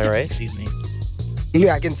doesn't? Am I right? Excuse me.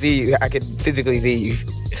 Yeah, I can see you. I can physically see you.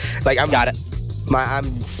 Like I'm. Got it.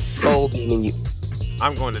 I'm so beaming you.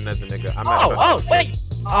 I'm going to Nether nigga. I'm Oh, wait.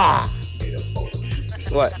 Ah.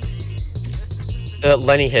 What?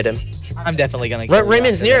 Lenny hit him. I'm definitely gonna kill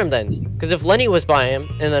Raymond's near him then. Because if Lenny was by him,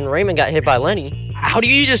 and then Raymond got hit by Lenny. How do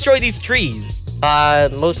you destroy these trees?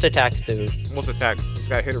 Most attacks do. Most attacks. This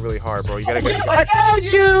guy hit it really hard, bro. You gotta get. I found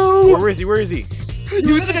you! Where is he? Where is he?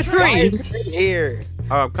 You in the tree! Here.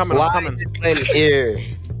 I'm coming. Why I'm coming. is it in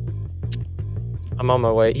here? I'm on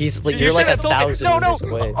my way. He's like you're like 1,000 meters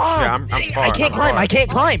away. Oh, Yeah, I'm dang, far. I can't I'm climb. far. I can't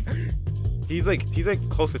climb. He's like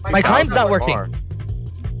close to 2,000. My climb's not working. far.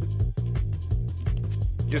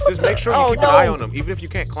 Just make sure you Oh, keep no. an eye on him. Even if you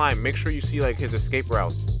can't climb, make sure you see like his escape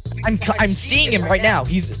routes. I'm seeing him right now.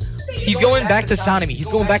 He's going back to Sonomy. He's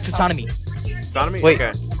going back to Sonomy. Sonomy? Wait.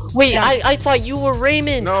 Okay. Wait, I thought you were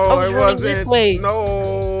Raymond. No, I was running wasn't. this way.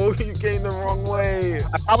 No, you came the wrong way.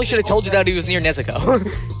 I probably should have told you that he was near Nezuko.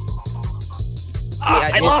 I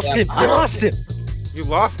I did lost tell him. you. I lost him. You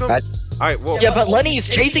lost him? Alright, well. Yeah, but Lenny is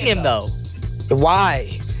chasing him though. Why?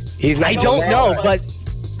 He's not. I don't know, but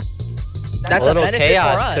that's a little benefit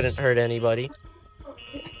chaos for us. couldn't hurt anybody.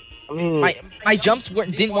 My jumps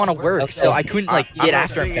didn't want to work, so I couldn't like I'm get not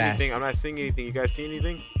after him seeing fast. anything. I'm not seeing anything. You guys see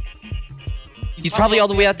anything? He's probably all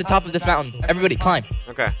the way at the top of this mountain. Everybody, climb.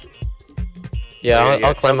 Okay. Yeah,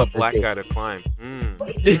 I'll climb tell up the black with guy to climb.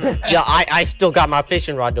 you. Yeah, I still got my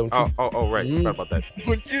fishing rod, don't you? Oh, right. Forgot about that.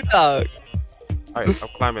 What you dog? Alright,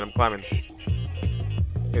 I'm climbing.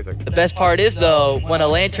 Wait a second. The best part is though, when a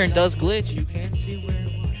lantern does glitch, you can't see where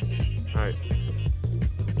it was. Alright.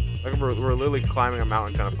 Like we're literally climbing a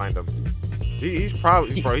mountain trying to find him. He's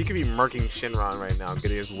probably, bro, he could be murking Shinron right now,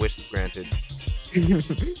 getting his wishes granted.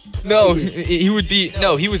 No, he would be.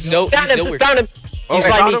 No, he was no. Found he's him! nowhere. Found him! Oh, He's you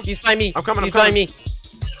by found me! him? He's by me! I'm coming, He's by me!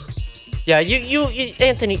 Yeah, you,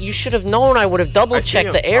 Anthony, you should have known I would have double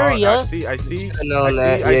checked the area. I see. I see.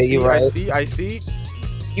 I see.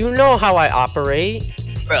 You know how I operate.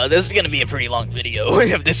 Bro, this is gonna be a pretty long video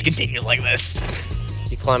if this continues like this.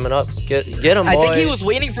 You climbing up? Get him, boy. I think he was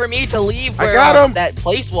waiting for me to leave I where got him! that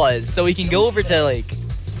place was, so he can go over to like.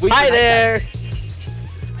 wait Hi for that there! guy.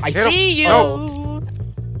 I Hit him. see you. No.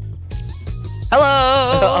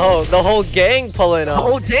 Hello. Oh, the whole gang pulling The up.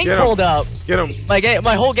 whole gang Get him. pulled up. Get him.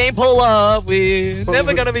 My whole game pull up. We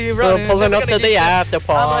never gonna be running. Pulling never up to gonna the keep- after I'm a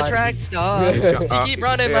party. track star. Yeah. You keep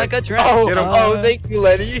running Yeah. like a track Oh, Get him. star. thank you,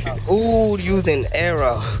 Lenny. Ooh, using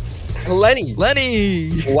arrow. Lenny.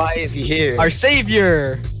 Lenny, Why is he here? our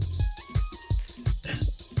savior.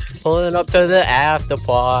 Pulling up to the after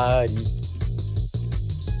party.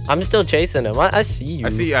 I'm still chasing him. I see you.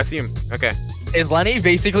 I see him. Okay. Is Lenny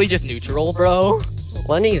basically just neutral, bro?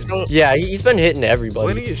 Lenny's. Yeah, he's been hitting everybody.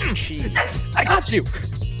 Lenny is cheese. I got you.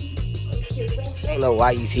 I don't know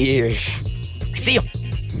why he's here. I see him.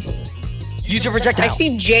 Use your I projectile.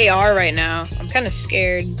 see JR right now. I'm kind of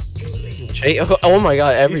scared. Oh my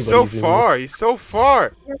god, everybody's He's so doing far. He's so far.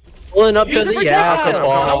 it. Pulling up to Use the your after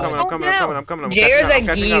projectile. party. I'm coming. I'm JR's catching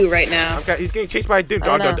like up. you right now. He's getting chased by a dude.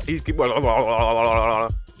 I don't know. He's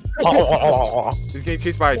getting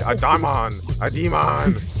chased by a demon. A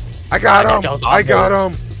demon. I got him. I got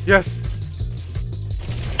him. Yes.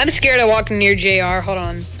 I'm scared of walking near JR. Hold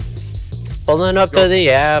on. Pulling up to the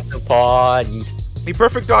after party. He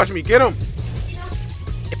perfect dodged me. Get him.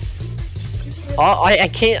 Oh, I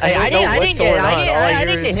can't. I don't know what's going on. All I hear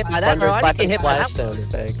didn't is get hit by that, thunder bro. I didn't get clapping hit by flash that. sound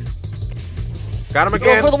effects. Got him He's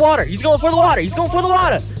going again. for the water. He's going for the water. He's going for the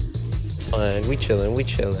water. It's fine. We chilling.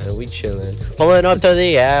 Pulling up to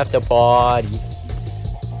the after party.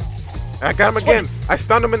 I got him again. I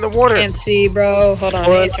stunned him in the water. Can't see, bro. Hold on.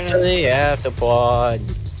 Pulling up Internet. to the after party.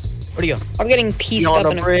 Where'd he go? I'm getting pieced You on up the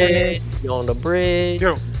in a corner. bridge. You on the bridge.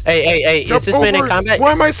 Get him. Hey, Jump is this man in over. combat?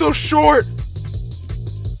 Why am I so short?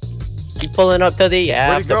 He's pulling up to the Where'd he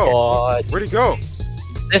after go? party. How'd he go?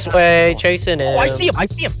 This way, chasing him. Oh, I see him.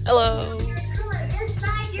 Hello.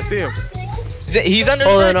 I see him. He's under the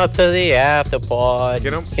Pulling bridge. up to the after party.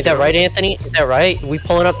 Get him. Ain't that right, Anthony? Ain't that right? We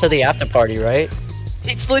pulling up to the after party, right?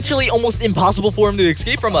 It's literally almost impossible for him to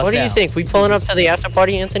escape from us What do now. you think? We pulling up to the after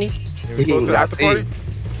party, Anthony? We go to the I after see. party.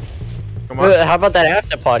 Come on. How about that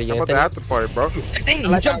after party, How about Anthony? the after party, bro? Dang,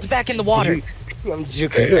 like he jumped back in the water. I'm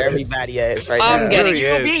juking everybody ass right I'm now. getting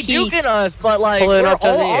Really You'll is. be juking us, but like Pulling we're up to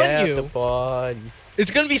all the on after you. party.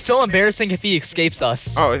 It's gonna be so embarrassing if he escapes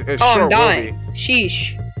us. Oh, it Oh, sure I'm will dying.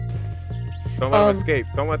 Sheesh. be. Don't let him Um, escape.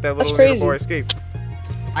 Don't let that that's little crazy. boy escape.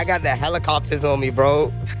 I got the helicopters on me,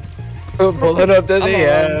 bro. Pulling up to I'm the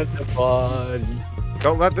alone. after party.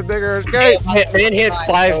 Don't let the digger escape, Man hit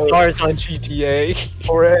 5 stars on GTA.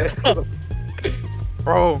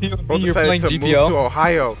 bro. You're Bro decided playing to GPO? move to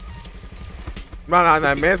Ohio. No,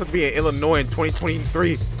 man's supposed to be in Illinois in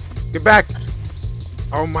 2023. Get back.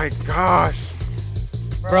 Oh my gosh.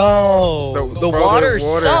 Bro, The- the bro, water the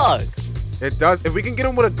water. sucks. It does. If we can get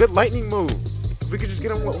him with a good lightning move. If we could just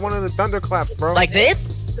get him with one of the thunderclaps, bro. Like this?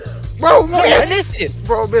 bro, No, I miss. missed it.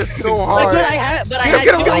 Bro, missed so Like, hard. but I had Get him,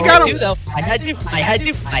 get him, to. get him, I get had him. to, though. I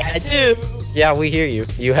had to. Yeah, we hear you.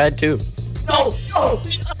 You had to. No.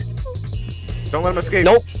 Don't let him escape.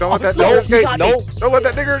 Nope. Don't let that No, nigger you escape. got me. Nope. Don't let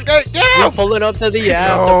that nigger escape. Get We're him. pulling up to the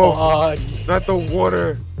after No. party. Not the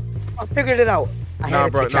water. I figured it out. I Nah, had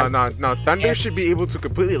it bro. to Nah. Thunder should be able to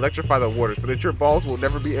completely electrify the water so that your balls will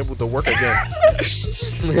never be able to work again.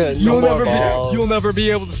 No more balls. You'll never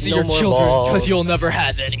be able to see No your more children balls. because you'll never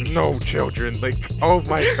have any. No children. Like, oh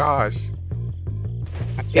my gosh.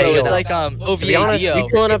 Yeah, So yo, it's like to be honest, OVADO. we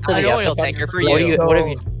pulling up to An the oil after party. tanker for What do you.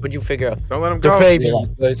 you? What'd you figure out? Don't let him The go. baby.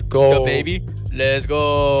 Let's go. Go baby, let's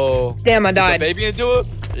go. Damn, I Put the died. baby into it.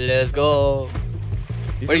 Let's go.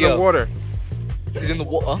 He's Where'd in he the go? water. He's in the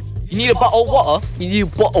water. You need a bottle of water. You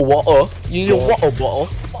need bottle water. You need a water bottle.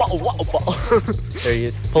 Bottle. There he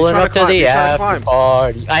is. Pulling trying up to to climb, the he's trying to after climb.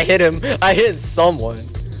 party. I hit him. I hit someone.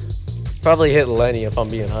 Probably hit Lenny if I'm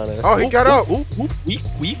being honest. Oh, he got up.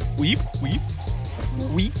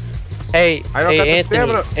 Weep. Hey, I don't got the hey,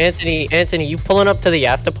 stamina. Anthony, you pulling up to the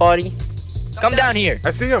after party? Come down here.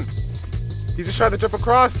 I see him. He's just trying to jump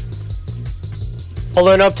across.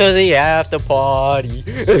 Pulling up to the after party.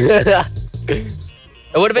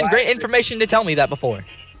 It would have been great information to tell me that before.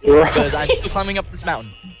 Because I'm still climbing up this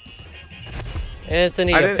mountain.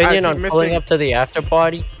 Anthony, I opinion keep on pulling missing- up to the after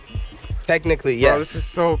party? Technically, Bro, yes. this is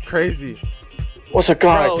so crazy. What's a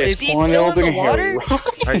guy? Bro, is he still in the water?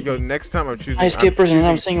 I go next time I'm choosing. High skippers and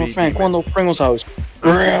I'm choosing single speed. fan. Cuando Pringles house.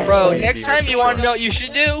 Bro, next time you want to know what you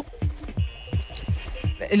should do?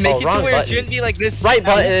 And make Oh, it to wrong where it button. shouldn't be like this. Right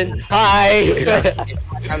button. Hi.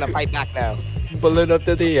 It's time to fight back now. Pulling up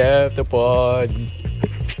to the after party.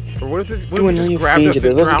 Or what if this? What Doing if he on just your grabbed us feet,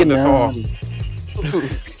 and let's drowned get us all? down.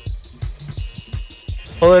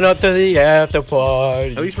 Pulling up to the after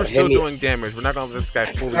party. At least we're still me- doing damage. We're not gonna let this guy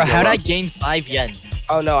fully. Bro, go how'd I up. gain 5 yen?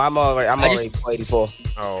 Oh no, I'm already I just- 484.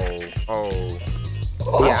 Oh. Yeah,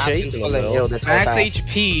 I'm I've been chasing feeling him, ill this whole Max time.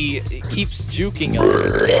 HP it keeps juking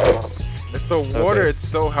us. It's the water. Okay. It's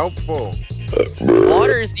so helpful.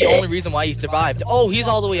 Water is the only reason why he survived. Oh, he's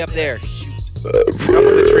all the way up there. Shoot. Up in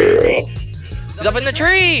the tree. He's up in the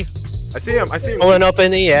tree! I see him. I see him. Pulling up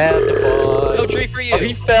in the after party. No tree for you. Oh,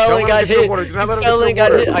 he fell Don't and let got him get to the hit. water. Do not let him He fell get to and the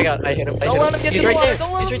got water. hit. I hit him. Don't let him get He's to the right water. there.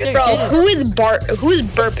 Don't let He's him right get there. Bro, Get him. who is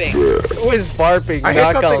burping? Who is barping? I hit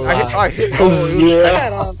Not something. gonna lie. I hit. Oh,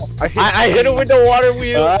 Shut up. I hit him with the water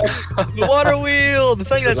wheel. The water wheel! The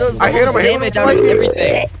thing that does I hit him, I hit him damage with out of lightning.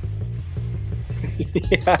 everything.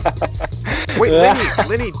 Wait,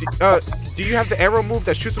 Lenny, do you have the arrow move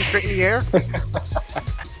that shoots him straight in the air?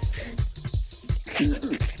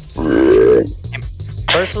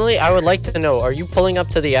 Personally, I would like to know, are you pulling up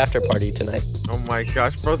to the after party tonight? Oh my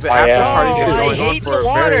gosh, bro, the I after am. party's been Oh, I going on hate for the a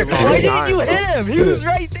water. very Why long didn't time. you hit him? He was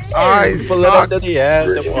right there. I Pulling up suck. to the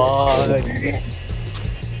after party.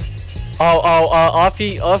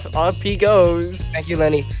 Off he goes. Thank you,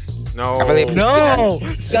 Lenny. No. I really appreciate No!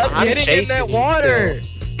 Stop I'm getting in chasing that you water!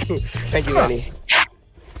 Thank you, Lenny.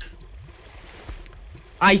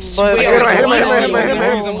 I But- swear, I hit him, I hit him, I hit him, I hit him, I hit him.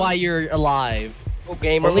 the reason why you're alive.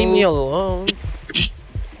 Gamer Leave me move. alone.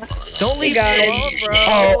 Don't leave got me it.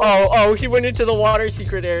 alone, bro. Oh, he went into the water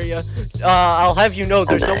secret area. I'll have you know,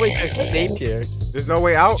 there's no way to escape here. There's no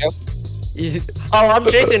way out. I'm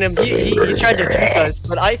chasing him. He tried to trick us,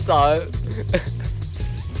 but I saw it.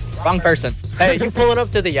 Wrong person. Hey, you pulling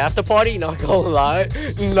up to the after party? Not gonna lie.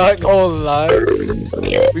 Not gonna lie.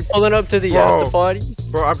 We pulling up to the Bro. after party?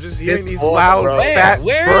 Bro, I'm just hearing these water, loud, bro. fat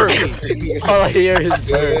Where is burps. All I hear is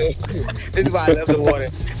birds. This is why I love the water.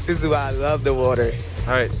 This is why I love the water.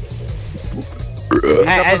 Alright.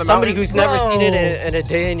 As somebody who's never seen it in a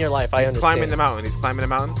day in your life, I He's understand. climbing the mountain. He's climbing the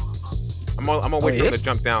mountain. I'm gonna wait he for him is? to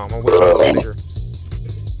jump down. I'm gonna wait for him to trigger.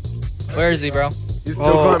 Where is he, bro? He's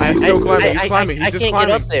still climbing. He's still climbing. He's climbing. He's I just can't get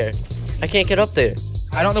climbing. up there. I can't get up there.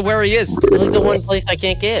 I don't know where he is. This is the one place I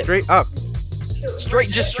can't get. Straight up.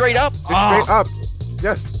 Just straight up. Just straight up.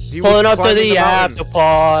 Yes. He was Pulling up to climbing the mountain. after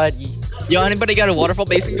party. Yo, anybody got a waterfall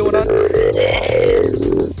basing going on?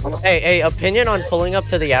 Hey, opinion on pulling up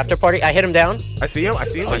to the after party? I hit him down. I see him. I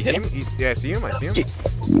see him. Oh, I you see hit him. Yeah, I see him. I see him.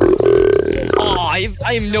 Oh, I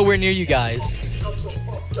am nowhere near you guys.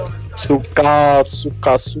 Suka.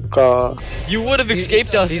 You would have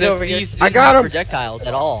escaped us he's if over here. these I didn't got have him. projectiles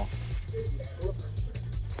at all.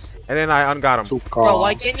 And then I ungot him. Bro,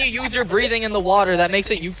 why can't you use your breathing in the water? That makes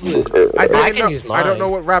it useless. I can don't use know. I don't mine. know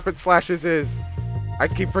what rapid slashes is. I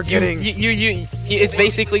keep forgetting. It's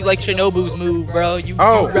basically like Shinobu's move, bro. You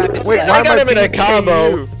Oh, use rapid wait, slash. why I got am him in a being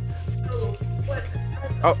combo. KU?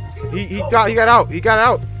 Oh, he got out. He got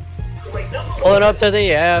out. Pulling up to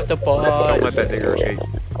the after Don't party. let that nigga escape.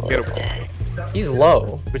 Get him. He's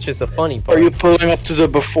low, which is the funny part. Are you pulling up to the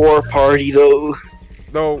before party though?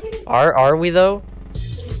 No. Are we though?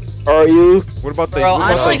 Are you? What about the? Bro, what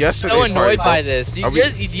I'm about the like yesterday so annoyed party? by this. Do Are you,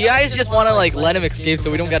 we- do you guys just want to like let him escape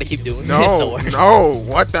so we don't gotta keep doing this? No, Or... no.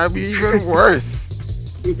 What? That'd be even worse.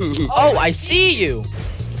 Oh, I see you.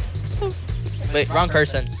 Wait, wrong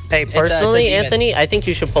person. Hey, it's a personally, demon. Anthony, I think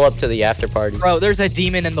you should pull up to the after party. Bro, there's a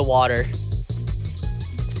demon in the water.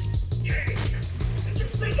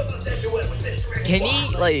 Can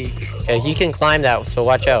he like? Okay, he can climb that, so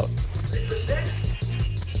watch out.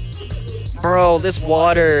 Bro, this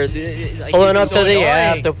water. Like, Pulling it's up so to the annoying.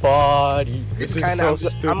 after party. This is Kinda, so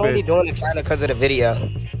stupid. I'm only doing it kind of because of the video.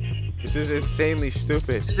 This is insanely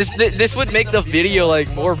stupid. This would make the video like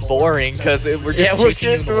more boring because we're just Yeah, we're chasing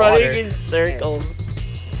you in just the running water. in circles.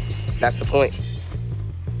 That's the point.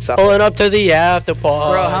 So, Pulling up to the after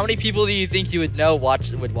party. Bro, how many people do you think you would know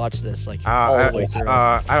would watch this? Like all I the way through.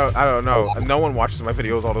 I don't know. No one watches my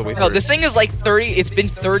videos all the way No, through. this thing is like 30. It's been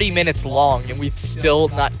 30 minutes long, and we've still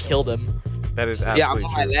not killed him. That is yeah, I'm absolutely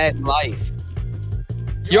on my true. last life.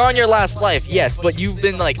 You're on your last life, yes, but you've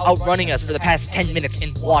been like outrunning us for the past 10 minutes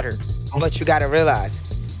in water. But you gotta realize,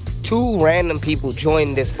 2 random people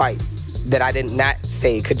joined this fight that I did not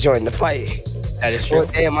say could join the fight. That is Well,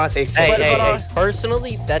 damn, Monte said. Hey,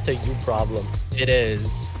 personally, that's a you problem. It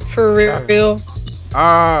is. For real.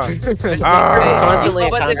 Ah, Constantly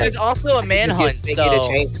But in there's contact. also a Just manhunt, get Thingy to so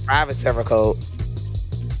change the private server code.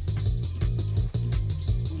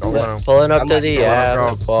 don't let him. Pulling up I'm to not the going,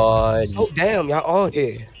 after party. Oh damn, y'all all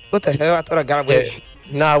here. What the hell? I thought I got away.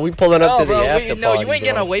 Nah, we pulling up no, to the bro, after no, party. you ain't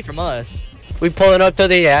getting bro. away from us. We pulling up to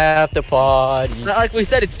the after party. Like we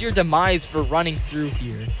said, it's your demise for running through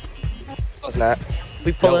here. It's not.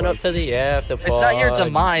 We pulling No up to the after party. It's not your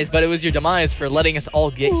demise, but it was your demise for letting us all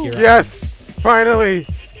get here. Yes, finally.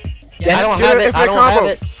 I don't Get have an it. I infinite don't combo.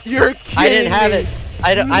 have it. You're kidding I didn't have me. it.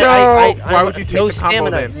 I don't. No. I Why would you take no the combo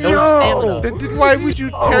stamina? then? No stamina. Then why would you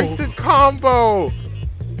take the combo?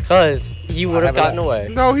 Cause he would have gotten away.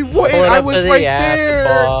 No, he wouldn't. Pulling I up to was the right after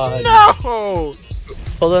there. party. No.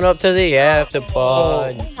 Pulling up to the after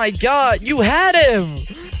party. Oh my god, you had him!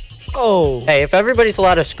 Oh. Hey, if everybody's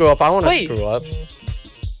allowed to screw up, I want to Wait. screw up.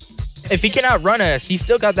 If he can outrun us, he's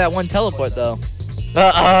still got that one teleport though.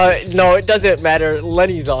 No, it doesn't matter.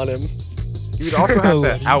 Lenny's on him. You would also have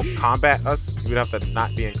to out combat us. You would have to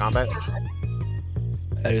not be in combat.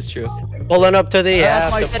 That is true. Pulling up to the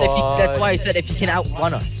That's why, I after said if he, party. that's why I said if he can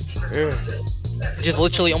outrun us. Yeah. Which is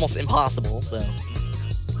literally almost impossible, so.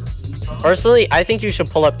 Personally, I think you should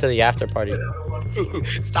pull up to the after party.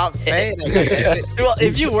 Stop saying that. Well,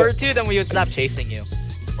 if you were to, then we would stop chasing you.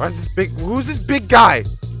 Why is this big? Who's this big guy?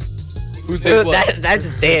 Who's That's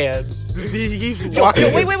Dan. He keeps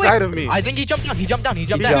walking inside of me. I think he jumped down. He jumped down. He He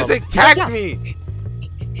jumped just down. attacked down. me.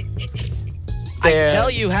 I Dan. tell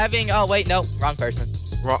you, having. Oh wait, no, wrong person.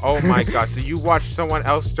 Well, oh my god! So you watched someone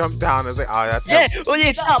else jump down? I was like, oh, that's Yeah, him. well,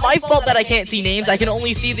 it's not my fault that I can't see names. I can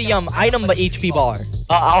only see the item HP bar.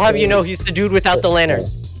 I'll have you know he's the dude without the lantern.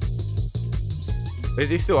 Is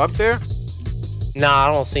he still up there? Nah,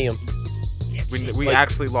 I don't see him. We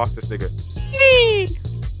actually lost this nigga.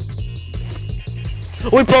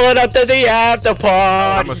 We pulling up to the after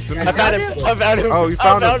party. I'm assuming. I found him. I found him. Oh, you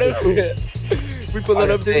found I him. found him. We pulling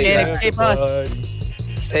up to the Hey, after escape us. party.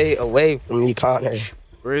 Stay away from me, Connor.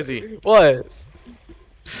 Where is he? What?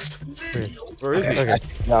 Where is he? Okay.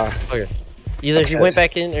 Nah. Either he went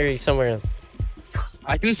back in or he's somewhere else.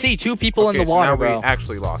 I can see 2 people in Okay, the so water, now bro. we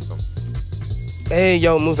actually lost him. Hey,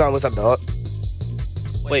 yo, Muzan, what's up, dog?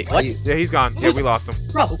 Wait, what? Yeah, he's gone. Yeah, we lost him.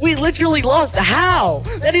 Bro, we literally lost. How?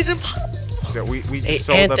 That is impossible. Yeah, we Hey, just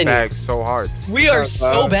sold the Anthony. bag so hard. We are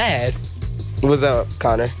so bad. What's up,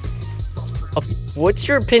 Connor? What's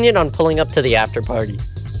your opinion on pulling up to the after party?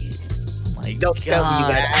 Oh my my Don't tell me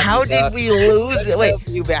god. that. How did we lose it? Wait,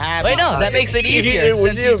 You been happy. wait, no, that makes it easier. What's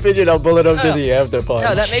since your he's- opinion on pulling up to No. the after party?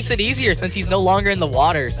 No, that makes it easier since he's no longer in the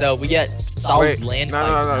water, so we get solid Wait, land no,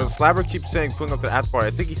 fights no, no. now. Slabber keeps saying pulling up to the after party.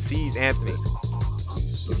 I think he sees Anthony.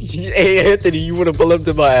 Hey Anthony, you wanna pull up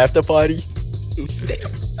to my after party? Stay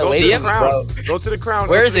Go away to the from me, crown. bro. Go to the crown.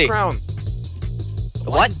 Where Go is to the he? crown.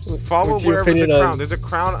 What? Follow What's your wherever the opinion crown. on- There's a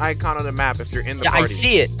crown icon on the map if you're in the Yeah, party. I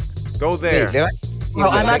see it. Go there. Wait, did I- Bro,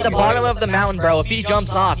 I'm at the bottom of the mountain, bro. If he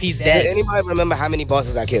jumps off, he's Did dead. anybody remember how many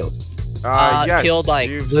bosses I killed? Yes. Killed, like,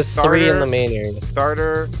 You've There's starter, 3 in the main area.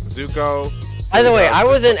 Starter, Zuko. By the way, I Silga,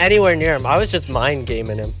 wasn't anywhere near him. I was just mind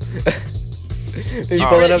gaming him. Are you Oh.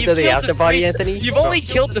 pulling up You've to the killed after party, three- Anthony? You've only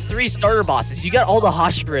killed the 3 starter bosses. You got all the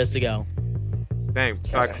Hashiras to go. Dang,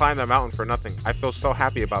 I Alright. climbed that mountain for nothing. I feel so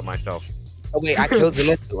happy about myself. Oh wait, I killed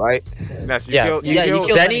Zenitsu, right? Yes, you Yeah, killed. you, You yeah, you killed.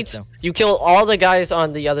 killed Zenitsu. Zenitsu. You killed all the guys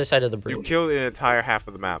on the other side of the You bridge. killed an entire half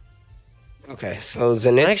of the map. Okay, so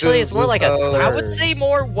Zenitsu. Actually, it's more like a Zuko, third. I would say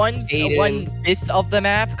more Aiden. 1/5 of the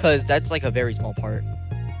map, because that's like a very small part.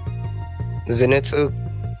 Zenitsu.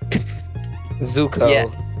 Zuko. Yeah.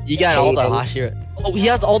 You got all the Aiden. Hashira. Oh, he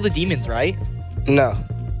has all the demons, right? No,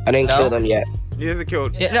 I didn't No? kill them yet. He hasn't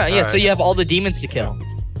killed. Yeah, no, yeah. So Alright. you have all the demons to kill.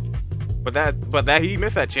 But that he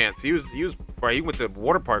missed that chance. He was, bro. He went to the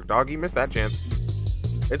water park, dog. He missed that chance.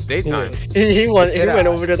 It's daytime. He went Did I?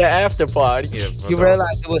 over to the after party. Yeah. You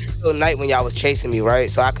realized it was still night when y'all was chasing me, right?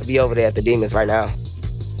 So I could be over there at the demons right now.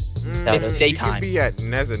 It's You daytime. could be at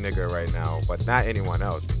Neza nigga right now, but not anyone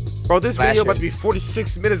else. Bro, this Flash video it. about to be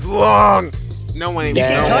 46 minutes long. No one ain't.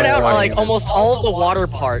 Yeah. no Cut one's out watching like this. almost all of the water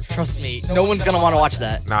part. Trust me, no one's gonna want to watch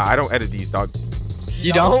that. Nah, I don't edit these, dog.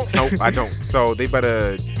 You don't? Nope, I don't. So they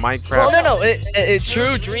better Minecraft. Well, no. It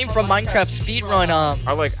true dream from Minecraft speedrun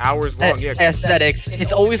Are like hours long. Yeah. 'Cause- aesthetics.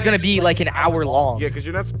 It's always gonna be like an hour long. Yeah, because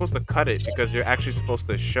you're not supposed to cut it because you're actually supposed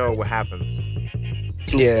to show what happens.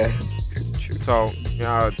 Yeah. So,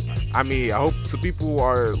 I mean, I hope some people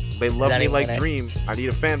they love That me ain't like what I- Dream. I need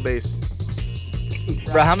a fan base.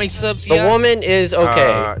 Bro, how many subs you The got? woman is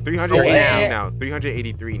okay. 383 now. now.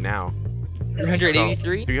 383 now.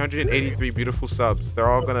 383. 383 beautiful subs. They're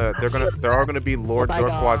all gonna be Lord Oh my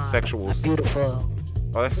Dorquad God. sexuals. Beautiful.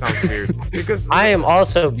 Oh, that sounds weird. Because I am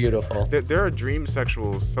also beautiful. there are dream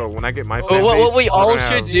sexuals. So when I get my fan Well, base, what we we're all gonna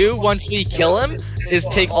should have- do once we kill him is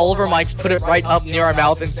take all of our mics, put it right up near our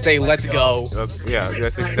mouth, and say, "Let's go."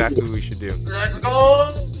 That's exactly what we should do. Let's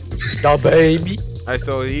go. The baby. Alright,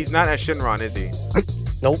 so he's not at Shinron, is he?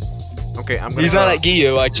 Nope. Okay, I'm gonna. He's not at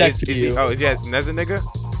Giyu. I checked is he, Giyu. oh, is he at Neza nigga?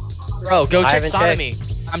 Bro, go I check haven't Sanemi.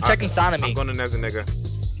 I'm checking I'm Sanemi. going to Neza nigga.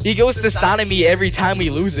 He goes to Sanemi every time we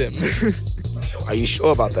lose him. Are you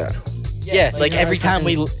sure about that? Yeah, like every time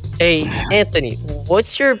we. Hey, Anthony,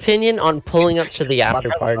 what's your opinion on pulling up to the after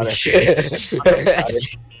party?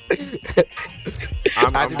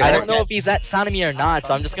 I don't know if he's at Sanemi or not,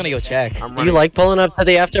 so I'm just gonna go check. I'm Do running, you like pulling up to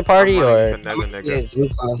the after party I'm or? running to Neza Yeah, nigga.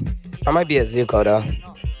 Zuko. I might be a Zuko though.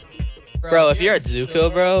 Bro, if you're at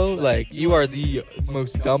Zuko, bro, like you are the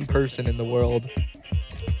most dumb person in the world.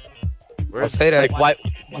 I'll say that. Like,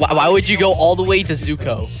 why would you go all the way to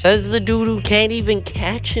Zuko? Says the dude who can't even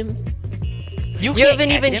catch him. You can't haven't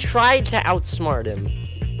catch even him. tried to outsmart him.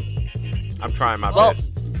 I'm trying my Well, best.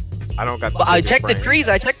 I don't got. But I biggest checked the brain. trees.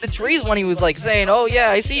 I checked the trees when he was like saying, "Oh yeah,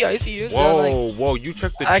 I see you." So I'm like, Whoa! You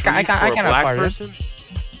checked the I trees ca- I for a cannot black part of it. person?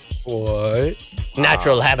 What?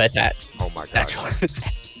 Natural habitat. Oh my god. Natural.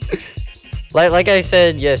 Like I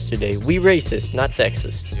said yesterday, we racist, not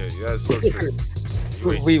sexist. Yeah, that's so true.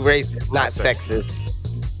 We racist, not sexist.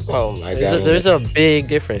 Oh my god. There's a big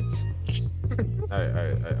difference.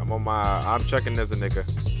 Alright. I'm checking as a nigga.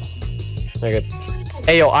 Okay.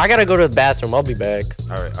 Hey yo, I gotta go to the bathroom. I'll be back.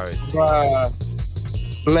 Alright. Bruh.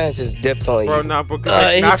 Man just dipped on Bro, you. nah,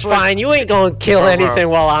 because It's fine. You ain't gonna kill Bro, anything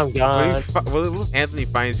while I'm When gone. if Anthony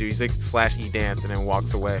finds you, he's like /E dance and then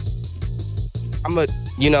walks away.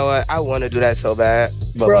 You know what? I want to do that so bad,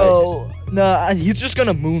 but like, Bro, nah, he's just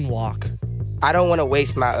gonna moonwalk. I don't want to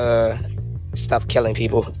waste my stuff killing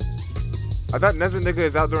people. I thought Neza nigga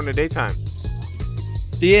is out during the daytime.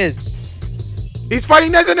 He is. He's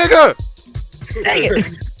fighting Neza nigga! Dang it.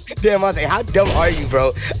 Damn, I was like, how dumb are you,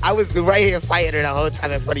 bro? I was right here fighting her the whole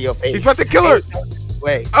time in front of your face. He's about to kill her!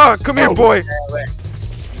 Wait. Come here, boy!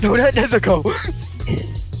 No, that doesn't go.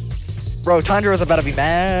 Bro, Tanjiro's about to be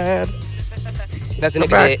mad. That's a Come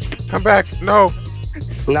nigga back! dead. Come back! No!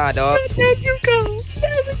 Nah, dog.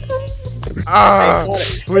 Ah! Hey, Connor,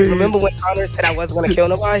 Please! remember when Connor said I wasn't gonna kill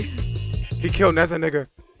nobody? He killed Neza nigga.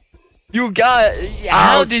 You got.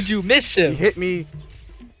 How Ouch. did you miss He him? hit me.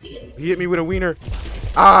 He hit me with a wiener.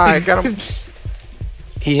 Ah, I got him.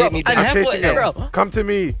 He hit me. I'm I'm halfway chasing there, him. bro. Come to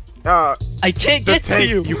me. I can't The get to tank,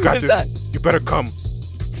 you. you got Who's this. that? You better come.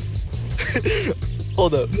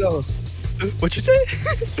 Hold up. No. What you say?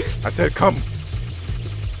 I said come.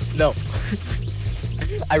 No.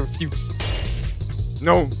 I refuse.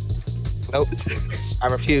 No. Nope. I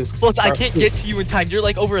refuse. Plus, I can't get to you in time. You're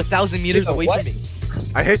like over 1,000 meters Nigga, away what? from me.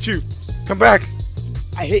 I hit you. Come back.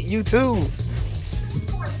 I hit you too.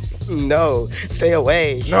 No. Stay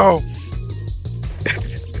away. No.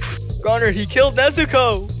 Connor, he killed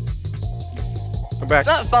Nezuko. Come back. It's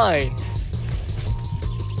not fine.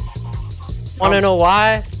 Wanna know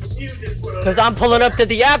why? Cause I'm pulling up to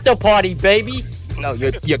the after party, baby. No,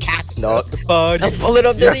 you're capping, dog. I'm pulling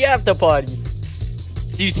up to Yes. the after party.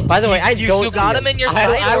 By the way, I you don't still see got him in your sight,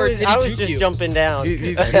 I or was, did I he was juke just you? jumping down.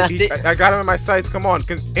 I got him in my sights. Come on.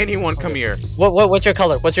 Can anyone come here? What's your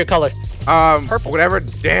color? What's your color? Purple. Whatever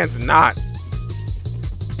Dan's not.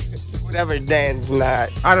 Whatever Dan's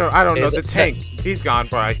not. I don't know. Hey, The tank. He's gone,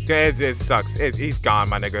 bro. It sucks. He's gone,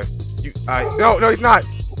 my nigga. No, he's not.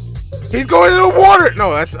 He's going into the water.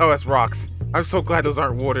 No, that's rocks. I'm so glad those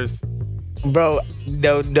aren't waters. Bro,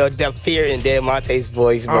 the fear in Dan Monte's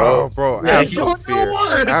voice, bro. Oh, bro. Yeah, Absolute fear.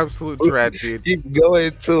 Absolute dread, dude. He's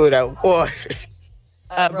going to that water.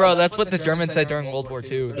 Bro, that's what the Germans said during World War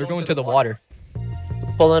II. They're going to the water.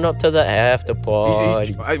 Pulling up to the after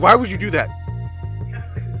party. Why would you do that?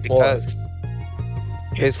 Because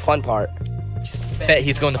here's fun part. Bet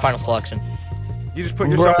he's going to final selection. You just put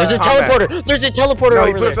yourself There's in a combat. teleporter. There's a teleporter No, he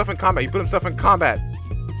over put there. himself in combat. He put himself in combat.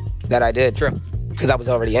 That I did. True. Because I was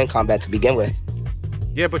already in combat to begin with.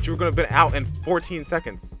 Yeah, but you were gonna have been out in 14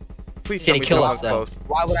 seconds. Please Can tell he me kill someone's us, though? close.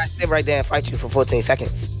 Why would I sit right there and fight you for 14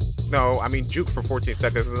 seconds? No, I mean juke for 14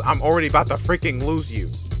 seconds. I'm already about to freaking lose you.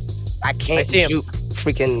 I can't see him. shoot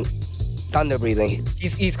freaking thunder breathing.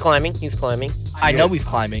 He's climbing. He's climbing. I know Yes. he's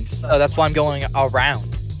climbing, so that's why I'm going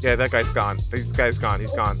around. Yeah, that guy's gone. This guy's gone.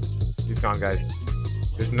 He's gone. He's gone, guys.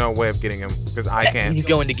 There's no way of getting him because I can't. He's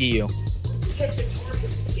going to Giyu.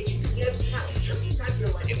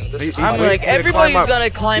 I'm I'm like, everybody's gonna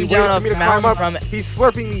climb down a mountain from. He's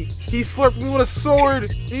slurping me. He slurped me with a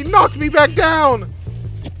sword. He knocked me back down.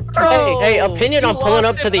 Hey, opinion you on pulling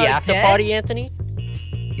up lost to the him after again? party, Anthony?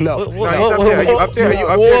 No. No, he's up there. Are you up there? Are you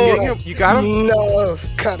up there getting him? You got him? No.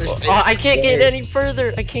 Connor, Oh, I can't get any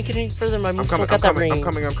further. I can't get any further. My I'm move's coming. still I'm got that coming. I'm range.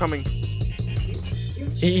 coming. I'm coming.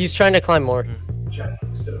 He's trying to climb more.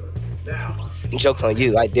 Joke's on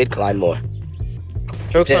you. I did climb more.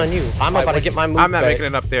 Joke's Yeah. on you. I'm about to get my move I'm not back. making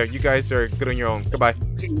it up there. You guys are good on your own. Goodbye.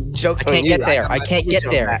 Joke's I on can't you. get there. got I my can't get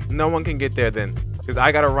mojo there. back. No one can get there then, because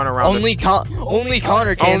I gotta run around. Only Connor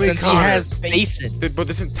can, Only since Connor. he has basin. But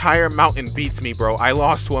this entire mountain beats me, bro. I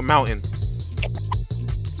lost to a mountain.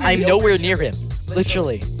 I'm nowhere near him.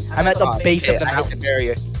 Literally, I'm at the Oh, base shit, of the I hit mountain. the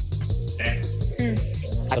barrier.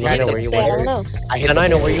 And I know where you went. hit And I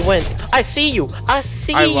know where you went. I see you. I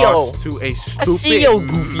see I you. lost to a I stupid see you,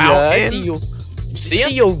 Goofy. I mountain. see you. You See see him?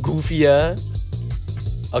 you, Goofy.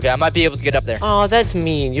 Okay, I might be able to get up there. Oh, that's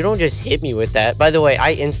mean. You don't just hit me with that. By the way,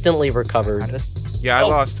 I instantly recovered. Yeah, I Oh.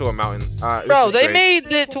 lost to a mountain. This Bro, is they great.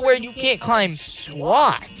 made it to where you can't climb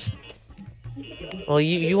SWAT. Well,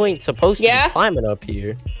 you ain't supposed to Yeah? be climbing up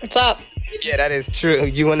here. What's up? Yeah, that is true.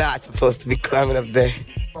 You were not supposed to be climbing up there.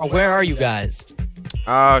 Bro, where are you guys?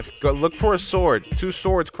 Go look for a sword. Two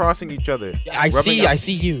swords crossing each other. I Rubbing see. up- I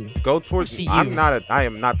see you. Go towards. I see I'm you. not. I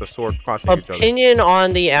am not the sword crossing each other. Opinion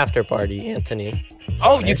on the after party, Anthony.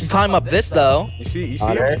 Oh, you can climb up this though. You see? You see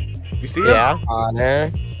Honor. him? You see him? Yeah. Honor.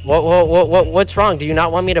 What's wrong? Do you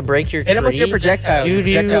not want me to break your tree? Hit him with your projectile. You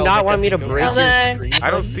do Projectile not will want me make to that break thing your go. tree. I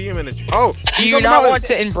don't see him in the. Oh, Do he's you on the not mountain. want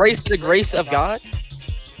to embrace the grace of God?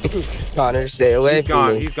 Connor, stay away He's from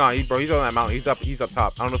gone. me. He's gone. Bro, he's on that mountain. He's up. He's up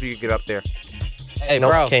top. I don't know if you can get up there. Hey,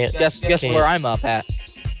 Nope, bro. can't. Guess Can't. where I'm up at?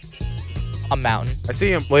 A mountain. I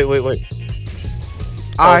see him. Wait.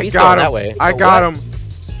 I he's got going him. that way. I got him.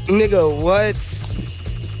 Nigga, what?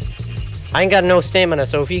 I ain't got no stamina,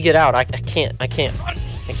 so if you get out, I can't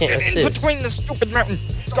assist. Between the stupid mountain.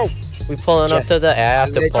 Let's go. We pulling up to the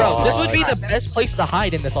after Bro, Bro, party. this would be the best place to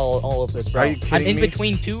hide in this all of this, bro. Are you I'm kidding in me?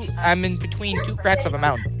 between two. I'm in between two cracks of a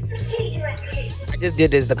mountain. I just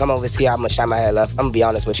did this to come over see how much time I had left. I'm gonna be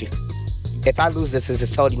honest with you. If I lose this,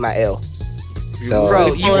 it's totally my L. So, Bro,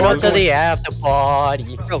 We you pulling are up to the after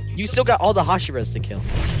party. Bro, you still got all the Hashiras to kill.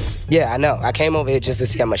 yeah, I know. I came over here just to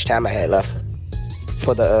see how much time I had left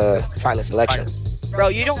for the final selection. Bro,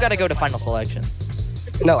 you don't gotta go to final selection.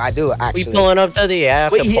 No, I do We actually. pulling up to the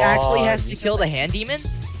after Wait, party. he actually has to kill the hand demon?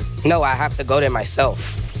 No, I have to go there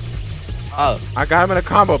myself. Oh, I got him in a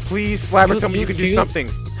combo. Please, Slaver, tell me you can do you-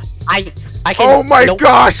 something. I can. Oh my nope.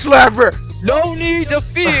 gosh, Slaver! no need to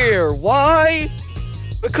fear. Why?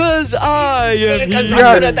 Cause I am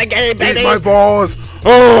Yes. the game, Eat baby. my balls.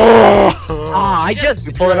 Oh. I just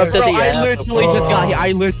You're pulling up to Bro, the I app. literally just got here.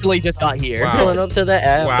 I literally just got here. Wow. Pulling up to the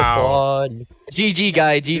app. Wow. The quad. GG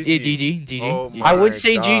guys, GG. GG. Oh I would my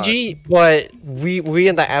say gosh. GG, but we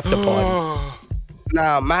in the after pod.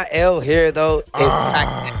 Nah, my L here though is the fact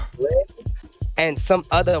Ah. that and some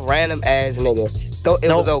other random ass nigga. Though it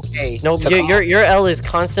Nope. was okay. No, to call- your L is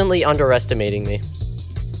constantly underestimating me.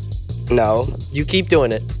 No. You keep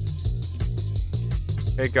doing it.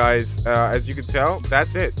 Hey guys, as you can tell,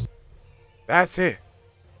 that's it. That's it.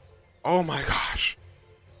 Oh my gosh.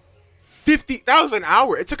 50, that was an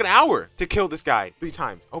hour. It took an hour to kill this guy 3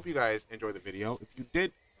 times. Hope you guys enjoyed the video. If you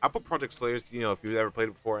did, I'll put Project Slayers, you know, if you've ever played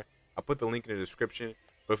it before, I'll put the link in the description.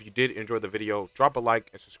 But if you did enjoy the video, drop a like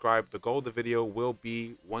and subscribe. The goal of the video will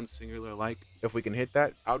be 1 singular like. If we can hit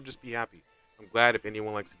that, I'll just be happy. I'm glad if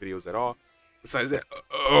anyone likes the videos at all. Besides that,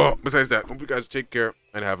 hope you guys take care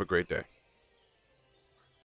and have a great day.